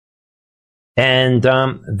 And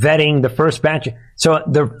vetting the first batch. So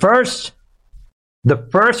the first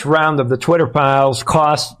round of the Twitter files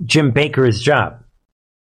cost Jim Baker his job.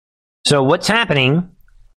 So what's happening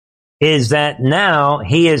is that now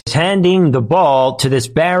he is handing the ball to this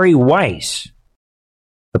Barry Weiss.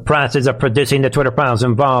 The process of producing the Twitter files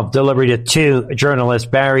involved delivery to 2 journalists,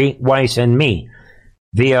 Barry Weiss and me,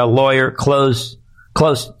 via a lawyer close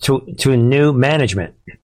to new management.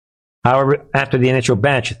 However, after the initial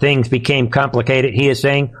batch, things became complicated. He is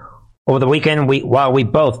saying, over the weekend, while we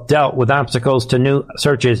both dealt with obstacles to new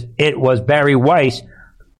searches, it was Barry Weiss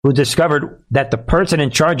who discovered that the person in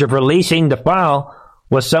charge of releasing the file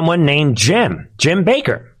was someone named Jim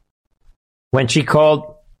Baker. When she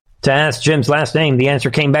called to ask Jim's last name, the answer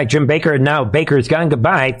came back, Jim Baker, and now Baker's gone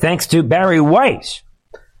goodbye, thanks to Barry Weiss.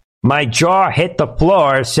 My jaw hit the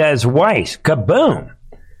floor, says Weiss. Kaboom!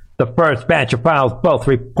 The first batch of files both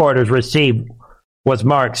reporters received was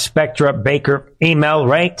marked Spectra Baker email,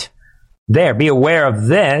 right? There, be aware of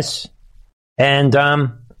this. And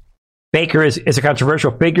Baker is a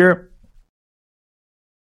controversial figure.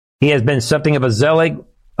 He has been something of a zealot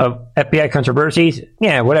of FBI controversies.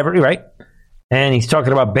 Yeah, whatever, right? And he's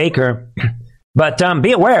talking about Baker. But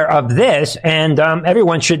be aware of this, and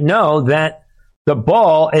everyone should know that the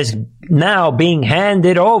ball is now being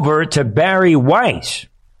handed over to Barry Weiss,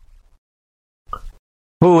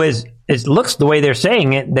 who is looks the way they're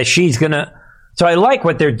saying it, that she's going to... So I like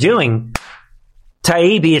what they're doing.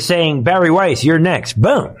 Taibbi is saying, Barry Weiss, you're next.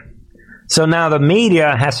 Boom. So now the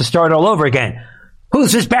media has to start all over again.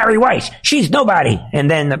 Who's this Barry Weiss? She's nobody. And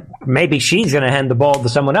then maybe she's going to hand the ball to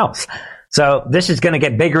someone else. So this is going to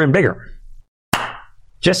get bigger and bigger.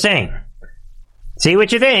 Just saying. See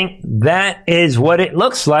what you think. That is what it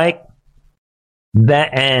looks like.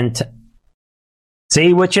 And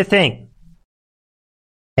see what you think.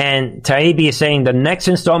 And Taibbi is saying the next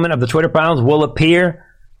installment of the Twitter files will appear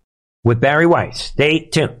with Barry Weiss. Stay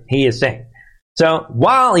tuned, he is saying. So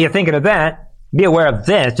while you're thinking of that, be aware of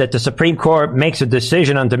this, that the Supreme Court makes a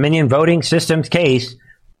decision on Dominion voting systems case,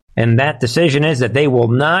 and that decision is that they will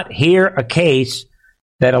not hear a case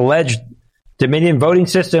that alleged Dominion voting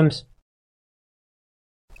systems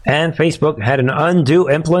and Facebook had an undue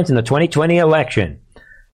influence in the 2020 election.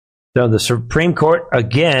 So the Supreme Court,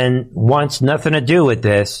 again, wants nothing to do with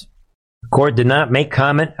this. The court did not make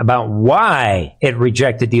comment about why it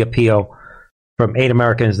rejected the appeal from 8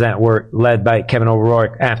 Americans that were led by Kevin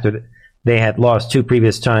O'Rourke after they had lost 2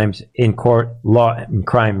 previous times in court, law and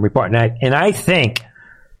crime report. And I think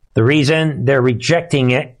the reason they're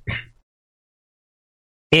rejecting it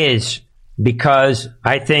is because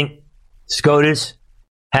I think SCOTUS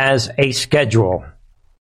has a schedule.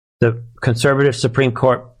 The conservative Supreme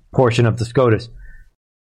Court portion of the SCOTUS.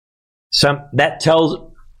 That tells,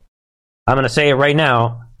 I'm going to say it right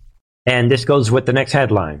now, and this goes with the next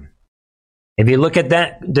headline. If you look at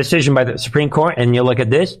that decision by the Supreme Court and you look at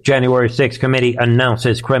this, January 6th committee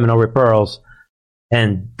announces criminal referrals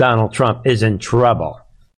and Donald Trump is in trouble.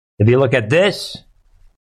 If you look at this,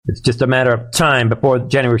 it's just a matter of time before the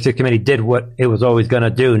January 6th committee did what it was always going to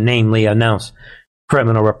do, namely announce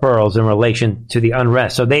criminal referrals in relation to the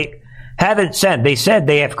unrest. So they haven't said, they said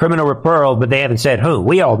they have criminal referrals, but they haven't said who.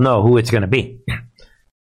 We all know who it's going to be.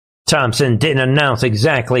 Thompson didn't announce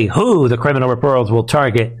exactly who the criminal referrals will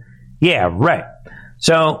target. Yeah, right.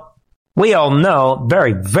 So we all know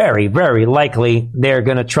very, very, very likely they're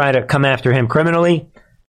going to try to come after him criminally.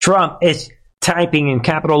 Trump is typing in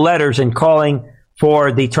capital letters and calling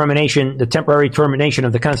for the termination, the temporary termination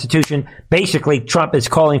of the Constitution. Basically, Trump is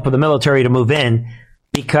calling for the military to move in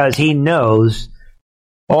because he knows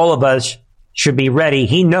all of us should be ready.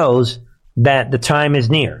 He knows that the time is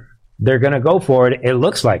near. They're going to go for it. It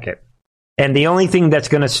looks like it. And the only thing that's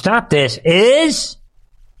going to stop this is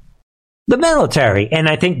the military. And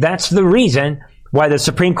I think that's the reason why the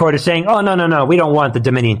Supreme Court is saying, oh, no, we don't want the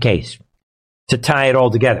Dominion case, to tie it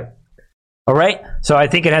all together. All right? So I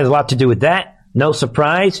think it has a lot to do with that. No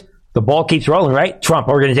surprise. The ball keeps rolling, right? Trump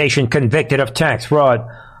organization convicted of tax fraud.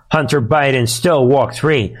 Hunter Biden still walks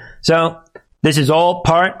free. So this is all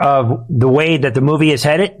part of the way that the movie is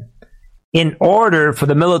headed. In order for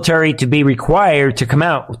the military to be required to come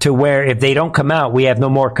out, to where if they don't come out, we have no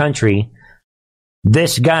more country.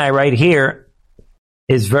 This guy right here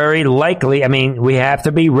is very likely. I mean, we have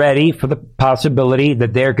to be ready for the possibility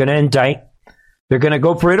that they're going to indict. They're going to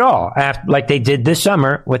go for it all, like they did this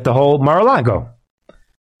summer with the whole Mar-a-Lago.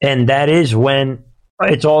 And that is when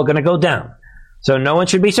it's all going to go down. So no one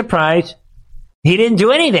should be surprised. He didn't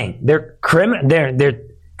do anything. They're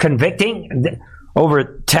convicting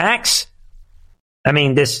over tax. I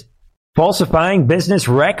mean, this falsifying business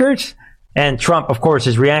records. And Trump, of course,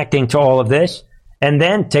 is reacting to all of this. And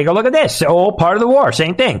then take a look at this. All part of the war.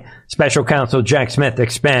 Same thing. Special counsel Jack Smith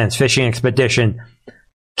expands fishing expedition.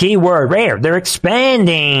 Key word rare. They're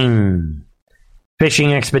expanding.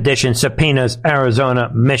 Fishing expedition subpoenas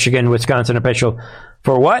Arizona, Michigan, Wisconsin official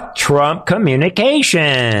for what? Trump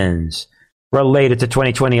communications related to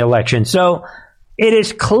 2020 election. So it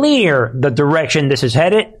is clear the direction this is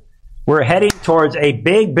headed. We're heading towards a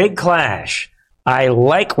big, big clash. I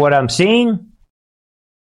like what I'm seeing.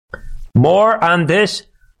 More on this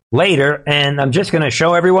later, and I'm just going to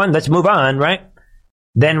show everyone. Let's move on, right?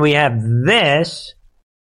 Then we have this.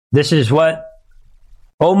 This is what?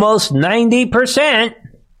 Almost 90%.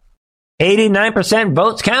 89%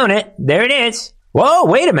 votes counted. There it is. Whoa,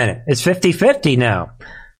 wait a minute. It's 50-50 now.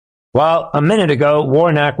 Well, a minute ago,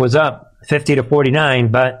 Warnock was up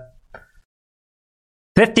 50-49, but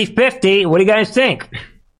 50-50, what do you guys think?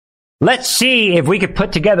 Let's see if we could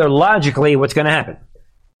put together logically what's going to happen.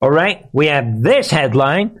 All right, we have this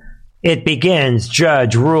headline. It begins,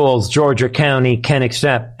 judge rules Georgia County can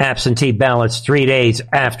accept absentee ballots 3 days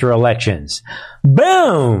after elections.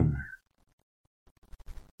 Boom!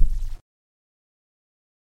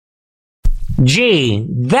 Gee,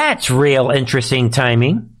 that's real interesting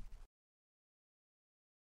timing.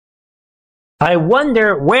 I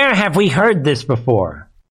wonder, where have we heard this before?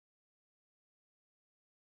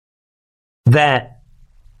 That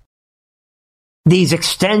these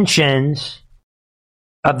extensions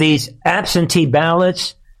of these absentee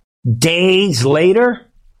ballots days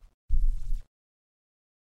later?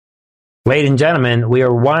 Ladies and gentlemen, we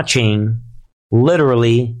are watching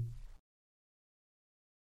literally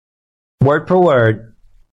word for word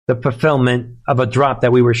the fulfillment of a drop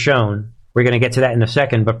that we were shown. We're going to get to that in a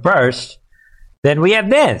second. But first, then we have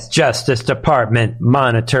this. Justice Department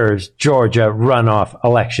monitors Georgia runoff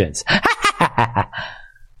elections.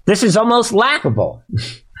 This is almost laughable.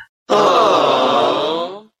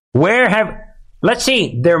 Let's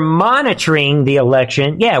see, they're monitoring the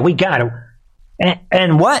election. Yeah, we got it.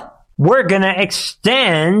 And what? We're going to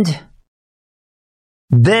extend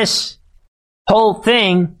this whole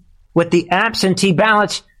thing with the absentee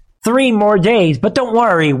ballots 3 more days. But don't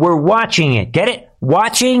worry, we're watching it. Get it?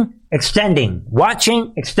 Watching, extending.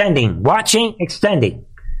 Watching, extending. Watching, extending.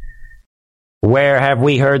 Where have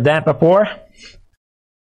we heard that before?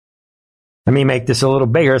 Let me make this a little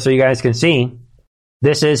bigger so you guys can see.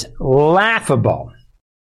 This is laughable.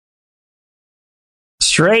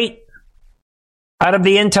 Straight out of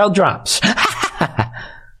the intel drops.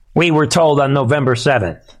 We were told on November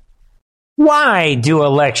 7th. Why do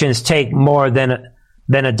elections take more than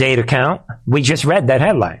a day to count? We just read that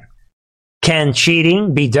headline. Can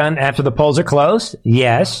cheating be done after the polls are closed?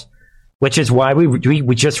 Yes. Which is why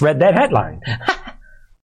we just read that headline.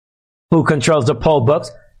 Who controls the poll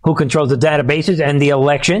books? Who controls the databases and the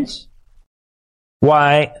elections?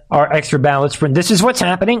 Why are extra ballots printed? This is what's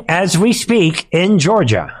happening as we speak in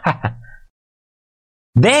Georgia.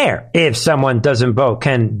 There, if someone doesn't vote,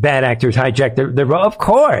 can bad actors hijack their vote? Of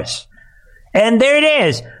course. And there it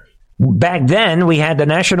is. Back then, we had the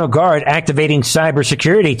National Guard activating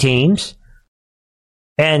cybersecurity teams.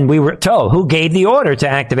 And we were told who gave the order to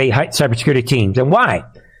activate cybersecurity teams and why?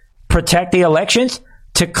 Protect the elections?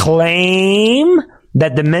 To claim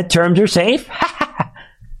that the midterms are safe?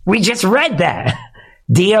 We just read that.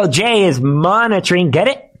 DOJ is monitoring, get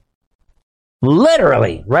it?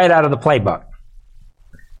 Literally, right out of the playbook.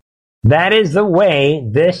 That is the way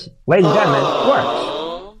this, ladies and gentlemen,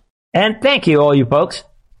 works. And thank you, all you folks,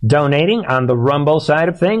 donating on the Rumble side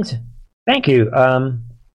of things. Thank you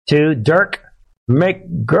to Dirk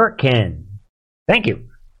McGurkin. Thank you.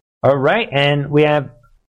 All right, and we have,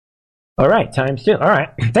 all right, times 2. All right,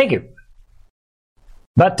 thank you.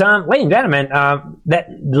 But, ladies and gentlemen, that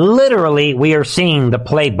literally we are seeing the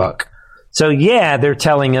playbook. So, yeah, they're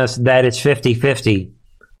telling us that it's 50-50,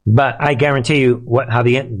 but I guarantee you how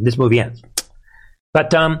this movie ends.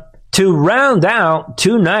 But to round out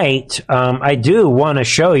tonight, I do want to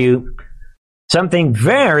show you something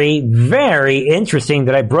very, very interesting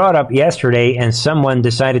that I brought up yesterday, and someone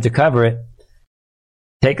decided to cover it.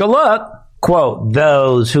 Take a look. Quote,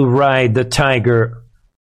 those who ride the tiger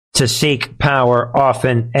to seek power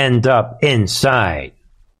often end up inside.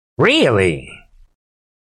 Really?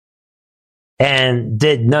 And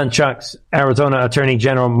did Nunchuck's Arizona Attorney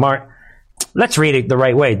General let's read it the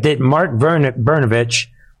right way. Did Mark Brnovich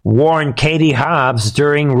warn Katie Hobbs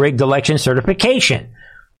during rigged election certification?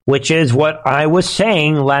 Which is what I was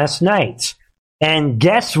saying last night. And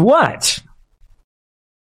guess what?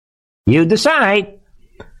 You decide.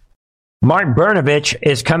 Mark Brnovich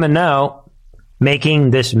is coming out making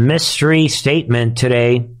this mystery statement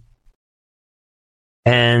today.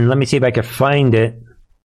 And let me see if I can find it.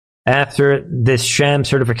 After this sham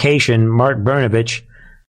certification, Mark Brnovich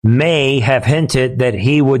may have hinted that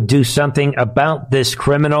he would do something about this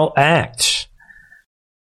criminal act.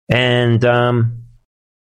 And I'm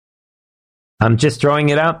just throwing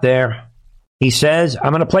it out there. He says,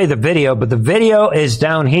 I'm going to play the video, but the video is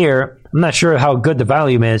down here. I'm not sure how good the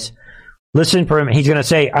volume is. Listen for him. He's going to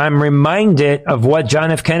say, I'm reminded of what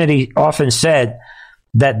John F. Kennedy often said,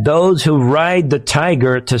 that those who ride the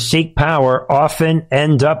tiger to seek power often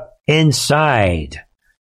end up inside.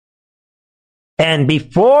 And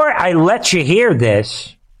before I let you hear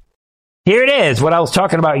this, here it is, what I was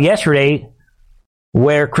talking about yesterday,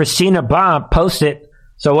 where Christina Bobb posted.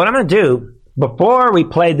 So what I'm going to do, before we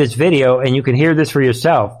play this video, and you can hear this for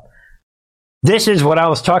yourself, this is what I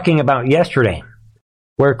was talking about yesterday,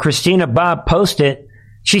 where Christina Bobb posted.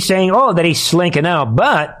 She's saying, that he's slinking out,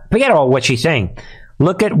 but forget all what she's saying.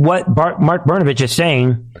 Look at what Mark Brnovich is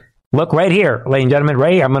saying. Look right here, ladies and gentlemen,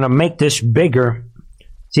 right here. I'm going to make this bigger.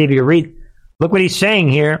 See if you can read. Look what he's saying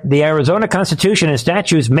here. The Arizona Constitution and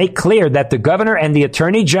statutes make clear that the governor and the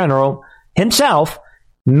attorney general himself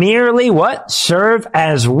merely serve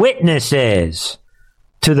as witnesses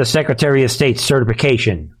to the Secretary of State's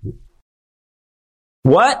certification.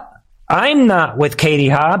 What? I'm not with Katie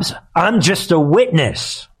Hobbs. I'm just a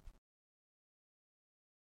witness.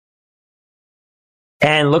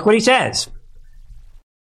 And look what he says.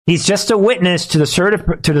 He's just a witness to the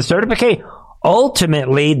certification.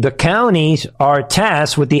 Ultimately, the counties are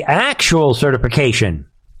tasked with the actual certification.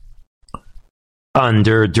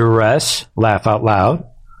 Under duress, laugh out loud,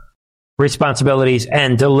 responsibilities,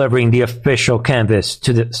 and delivering the official canvass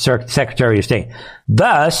to the Secretary of State.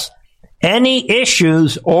 Thus, any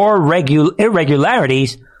issues or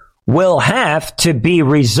irregularities will have to be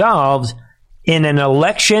resolved in an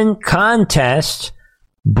election contest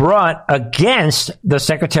brought against the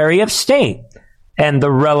Secretary of State and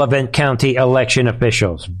the relevant county election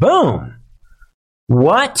officials. Boom.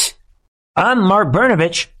 What? I'm Mark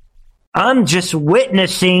Brnovich. I'm just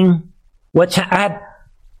witnessing I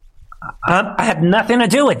have nothing to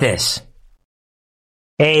do with this.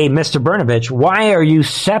 Hey, Mr. Brnovich, why are you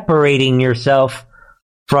separating yourself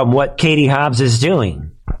from what Katie Hobbs is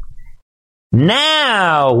doing.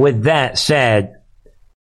 Now, with that said,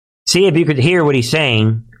 see if you could hear what he's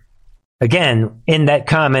saying. Again, in that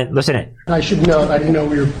comment, listen in. I should note, I didn't know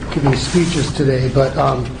we were giving speeches today, but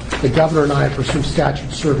the governor and I, for some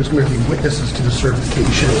statute service, merely witnesses to the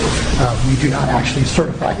certification. We do not actually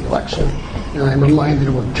certify the election. And I'm reminded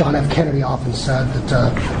of what John F. Kennedy often said,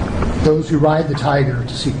 that those who ride the tiger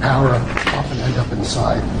to seek power often end up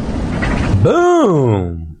inside.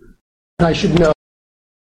 Boom! And I should note.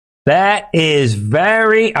 That is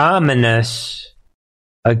very ominous.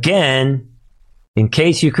 Again, in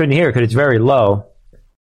case you couldn't hear it because it's very low,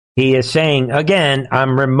 he is saying, again,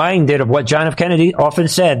 I'm reminded of what John F. Kennedy often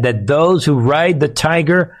said, that those who ride the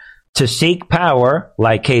tiger to seek power,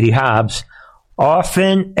 like Katie Hobbs,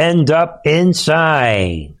 often end up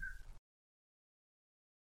inside.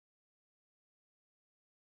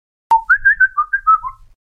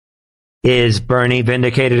 Is Bernie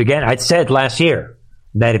vindicated again? I said last year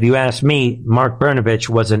that if you ask me, Mark Brnovich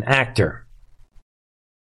was an actor.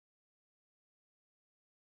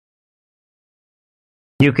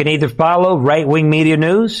 You can either follow right-wing media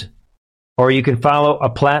news, or you can follow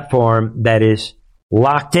a platform that is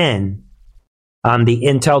locked in on the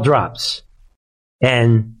intel drops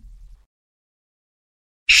and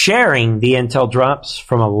sharing the intel drops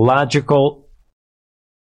from a logic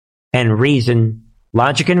and reason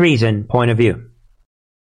point of view.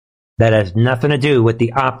 That has nothing to do with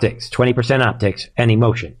the optics, 20% optics, and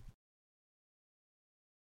emotion.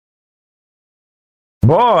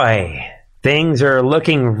 Boy, things are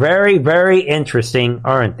looking very, very interesting,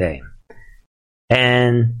 aren't they?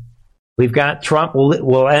 And we've got Trump.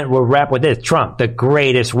 We'll wrap with this. Trump, the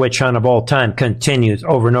greatest witch hunt of all time, continues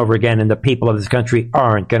over and over again, and the people of this country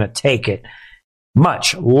aren't going to take it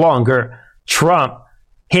much longer. Trump,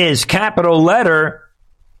 his capital letter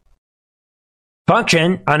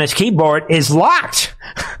function on his keyboard is locked.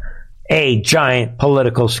 A giant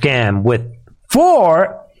political scam with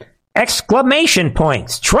 4 exclamation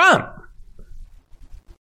points. Trump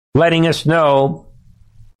letting us know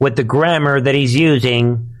with the grammar that he's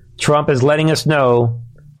using. Trump is letting us know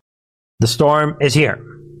the storm is here.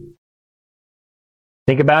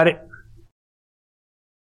 Think about it.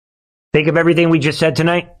 Think of everything we just said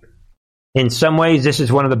tonight. In some ways, this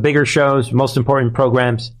is one of the bigger shows, most important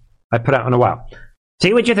programs I put out in a while.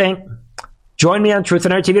 See what you think. Join me on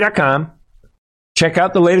truthandrtv.com. Check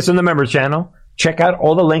out the latest on the members channel. Check out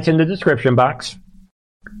all the links in the description box.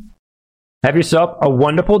 Have yourself a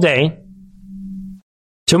wonderful day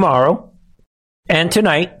tomorrow and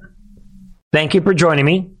tonight. Thank you for joining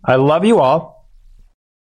me. I love you all.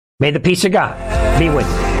 May the peace of God be with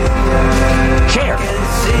you. Share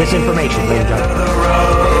this information, ladies and gentlemen.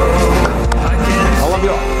 I love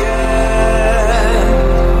you all.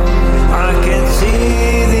 I can see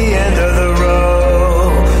the end of the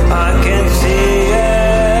road. I can see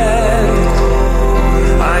it.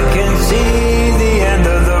 I can see the end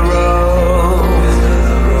of the road.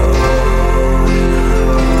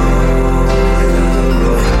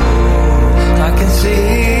 I can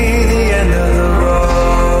see the end of the road.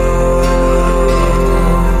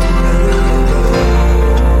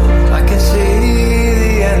 I can see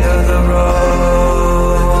the end of the road.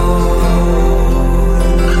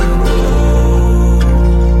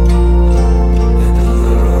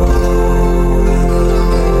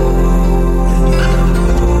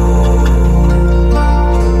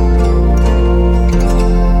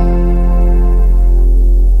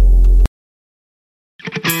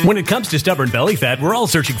 When it comes to stubborn belly fat, we're all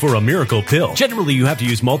searching for a miracle pill. Generally, you have to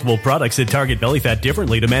use multiple products that target belly fat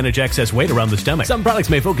differently to manage excess weight around the stomach. Some products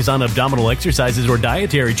may focus on abdominal exercises or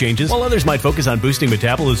dietary changes, while others might focus on boosting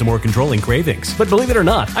metabolism or controlling cravings. But believe it or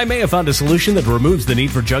not, I may have found a solution that removes the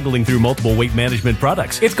need for juggling through multiple weight management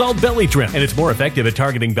products. It's called Belly Trim, and it's more effective at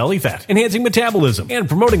targeting belly fat, enhancing metabolism, and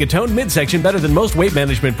promoting a toned midsection better than most weight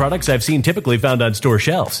management products I've seen typically found on store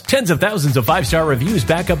shelves. Tens of thousands of 5-star reviews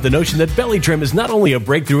back up the notion that Belly Trim is not only a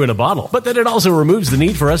breakthrough in a bottle, but that it also removes the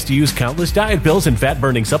need for us to use countless diet pills and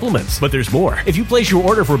fat-burning supplements. But there's more. If you place your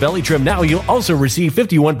order for Belly Trim now, you'll also receive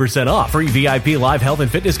 51% off, free VIP live health and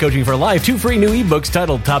fitness coaching for life, 2 free new ebooks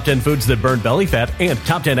titled Top 10 Foods That Burn Belly Fat and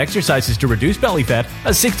Top 10 Exercises to Reduce Belly Fat, a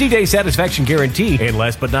 60-day satisfaction guarantee, and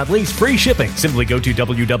last but not least, free shipping. Simply go to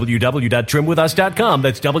www.trimwithus.com.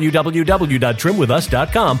 That's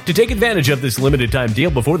www.trimwithus.com to take advantage of this limited time deal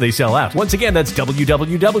before they sell out. Once again, that's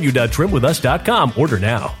www.trimwithus.com. Order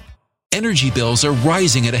now. Energy bills are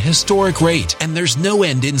rising at a historic rate, and there's no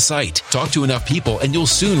end in sight. Talk to enough people, and you'll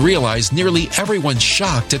soon realize nearly everyone's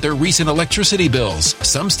shocked at their recent electricity bills.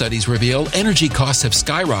 Some studies reveal energy costs have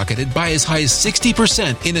skyrocketed by as high as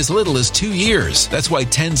 60% in as little as 2 years. That's why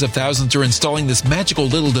tens of thousands are installing this magical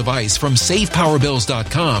little device from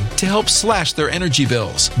SavePowerBills.com to help slash their energy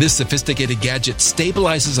bills. This sophisticated gadget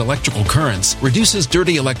stabilizes electrical currents, reduces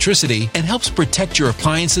dirty electricity, and helps protect your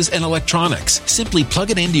appliances and electronics. Simply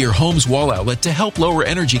plug it into your home's wall outlet to help lower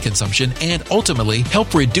energy consumption and ultimately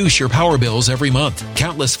help reduce your power bills every month.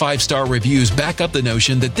 Countless 5-star reviews back up the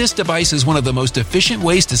notion that this device is one of the most efficient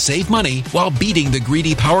ways to save money while beating the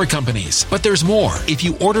greedy power companies. But there's more. If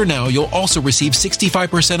you order now, you'll also receive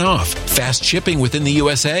 65% off, fast shipping within the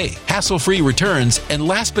USA, hassle-free returns, and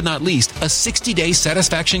last but not least, a 60-day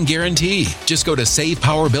satisfaction guarantee. Just go to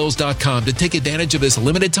SavePowerBills.com to take advantage of this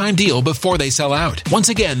limited time deal before they sell out. Once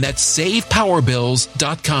again, that's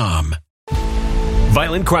SavePowerBills.com.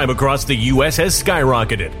 Violent crime across the U.S. has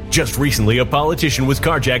skyrocketed. Just recently, a politician was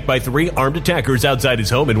carjacked by 3 armed attackers outside his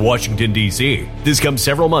home in Washington, D.C. This comes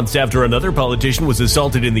several months after another politician was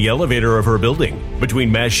assaulted in the elevator of her building. Between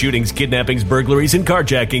mass shootings, kidnappings, burglaries, and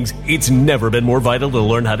carjackings, it's never been more vital to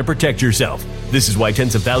learn how to protect yourself. This is why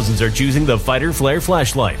tens of thousands are choosing the Fighter Flare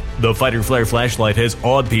flashlight. The Fighter Flare flashlight has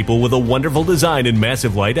awed people with a wonderful design and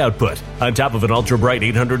massive light output. On top of an ultra-bright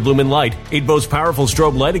 800-lumen light, it boasts powerful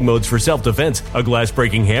strobe lighting modes for self-defense, a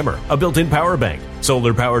glass-breaking hammer, a built-in power bank,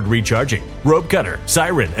 solar-powered recharging, rope cutter,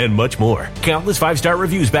 siren, and much more. Countless 5-star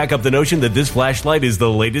reviews back up the notion that this flashlight is the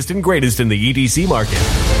latest and greatest in the EDC market.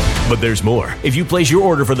 But there's more. If you place your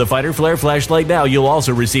order for the Fighter Flare flashlight now, you'll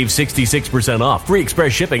also receive 66% off, free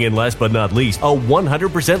express shipping, and last but not least, a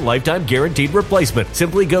 100% lifetime guaranteed replacement.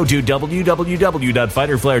 Simply go to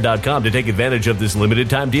www.fighterflare.com to take advantage of this limited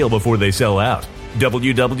time deal before they sell out.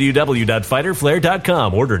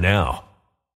 www.fighterflare.com. Order now.